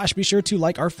things Flash, be sure to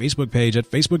like our Facebook page at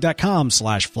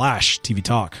facebook.com/Flash TV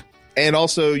Talk. And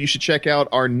also, you should check out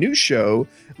our new show,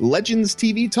 Legends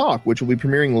TV Talk, which will be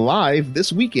premiering live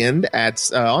this weekend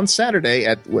on Saturday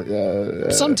at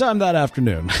sometime that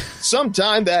afternoon.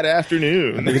 Sometime that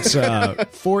afternoon. I think it's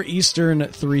 4 Eastern,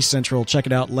 3 Central. Check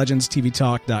it out,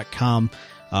 legendstvtalk.com.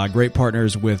 Great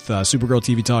partners with Supergirl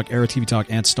TV Talk, Arrow TV Talk,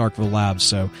 and Starkville Labs.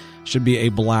 So should be a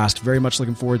blast. Very much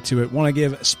looking forward to it. Want to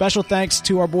give special thanks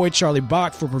to our boy Charlie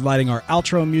Bach for providing our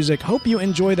outro music. Hope you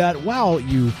enjoy that while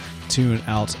you tune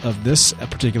out of this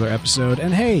particular episode.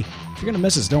 And hey, if you're going to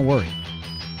miss us, don't worry.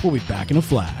 We'll be back in a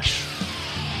flash.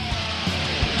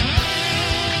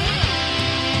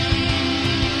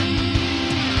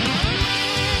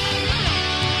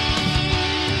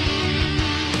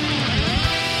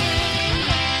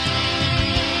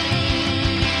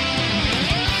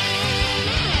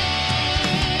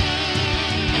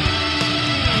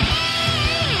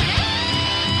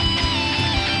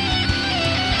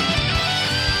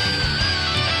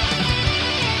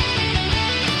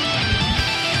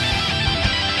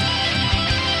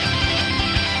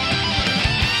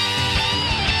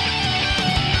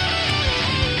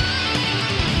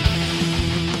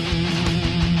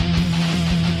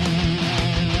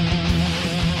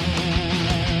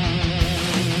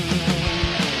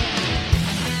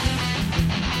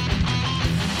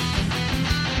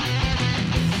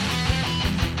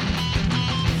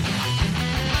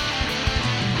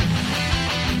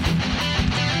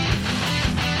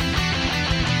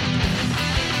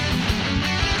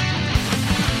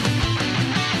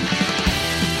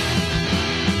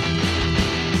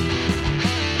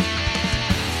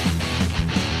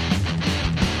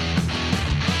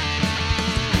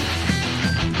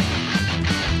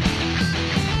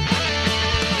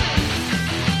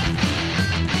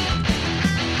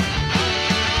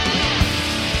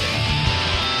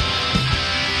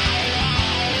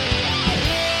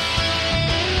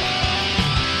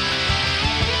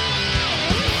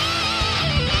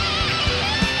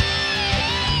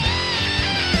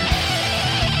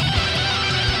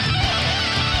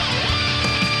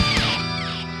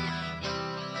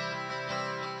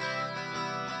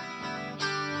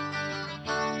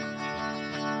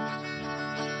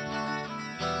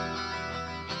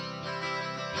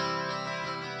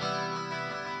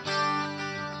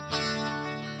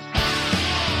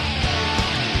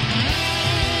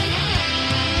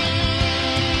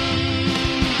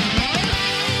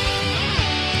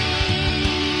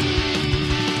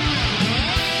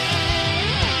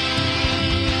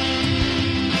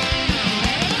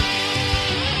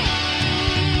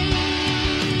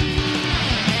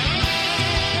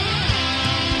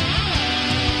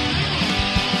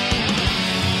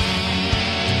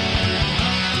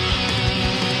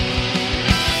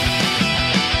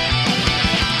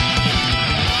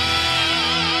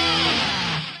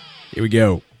 Here we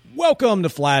go. Welcome to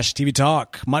Flash TV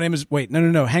Talk. My name is... Wait,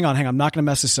 no. Hang on. I'm not going to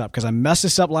mess this up because I messed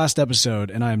this up last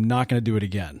episode and I am not going to do it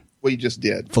again. Well, you just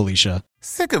did. Felicia.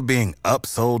 Sick of being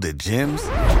upsold at gyms?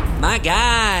 My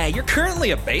guy, you're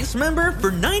currently a base member?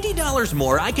 For $90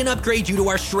 more, I can upgrade you to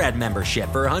our Shred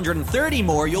membership. For $130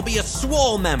 more, you'll be a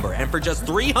Swole member. And for just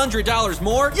 $300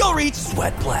 more, you'll reach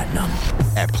Sweat Platinum.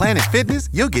 At Planet Fitness,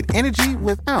 you'll get energy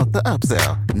without the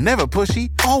upsell. Never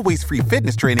pushy, always free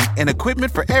fitness training and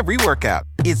equipment for every workout.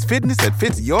 It's fitness that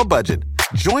fits your budget.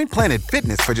 Join Planet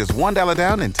Fitness for just $1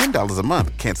 down and $10 a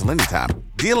month. Cancel anytime.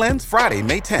 Deal ends Friday,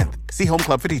 May 10th. See Home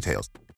Club for details.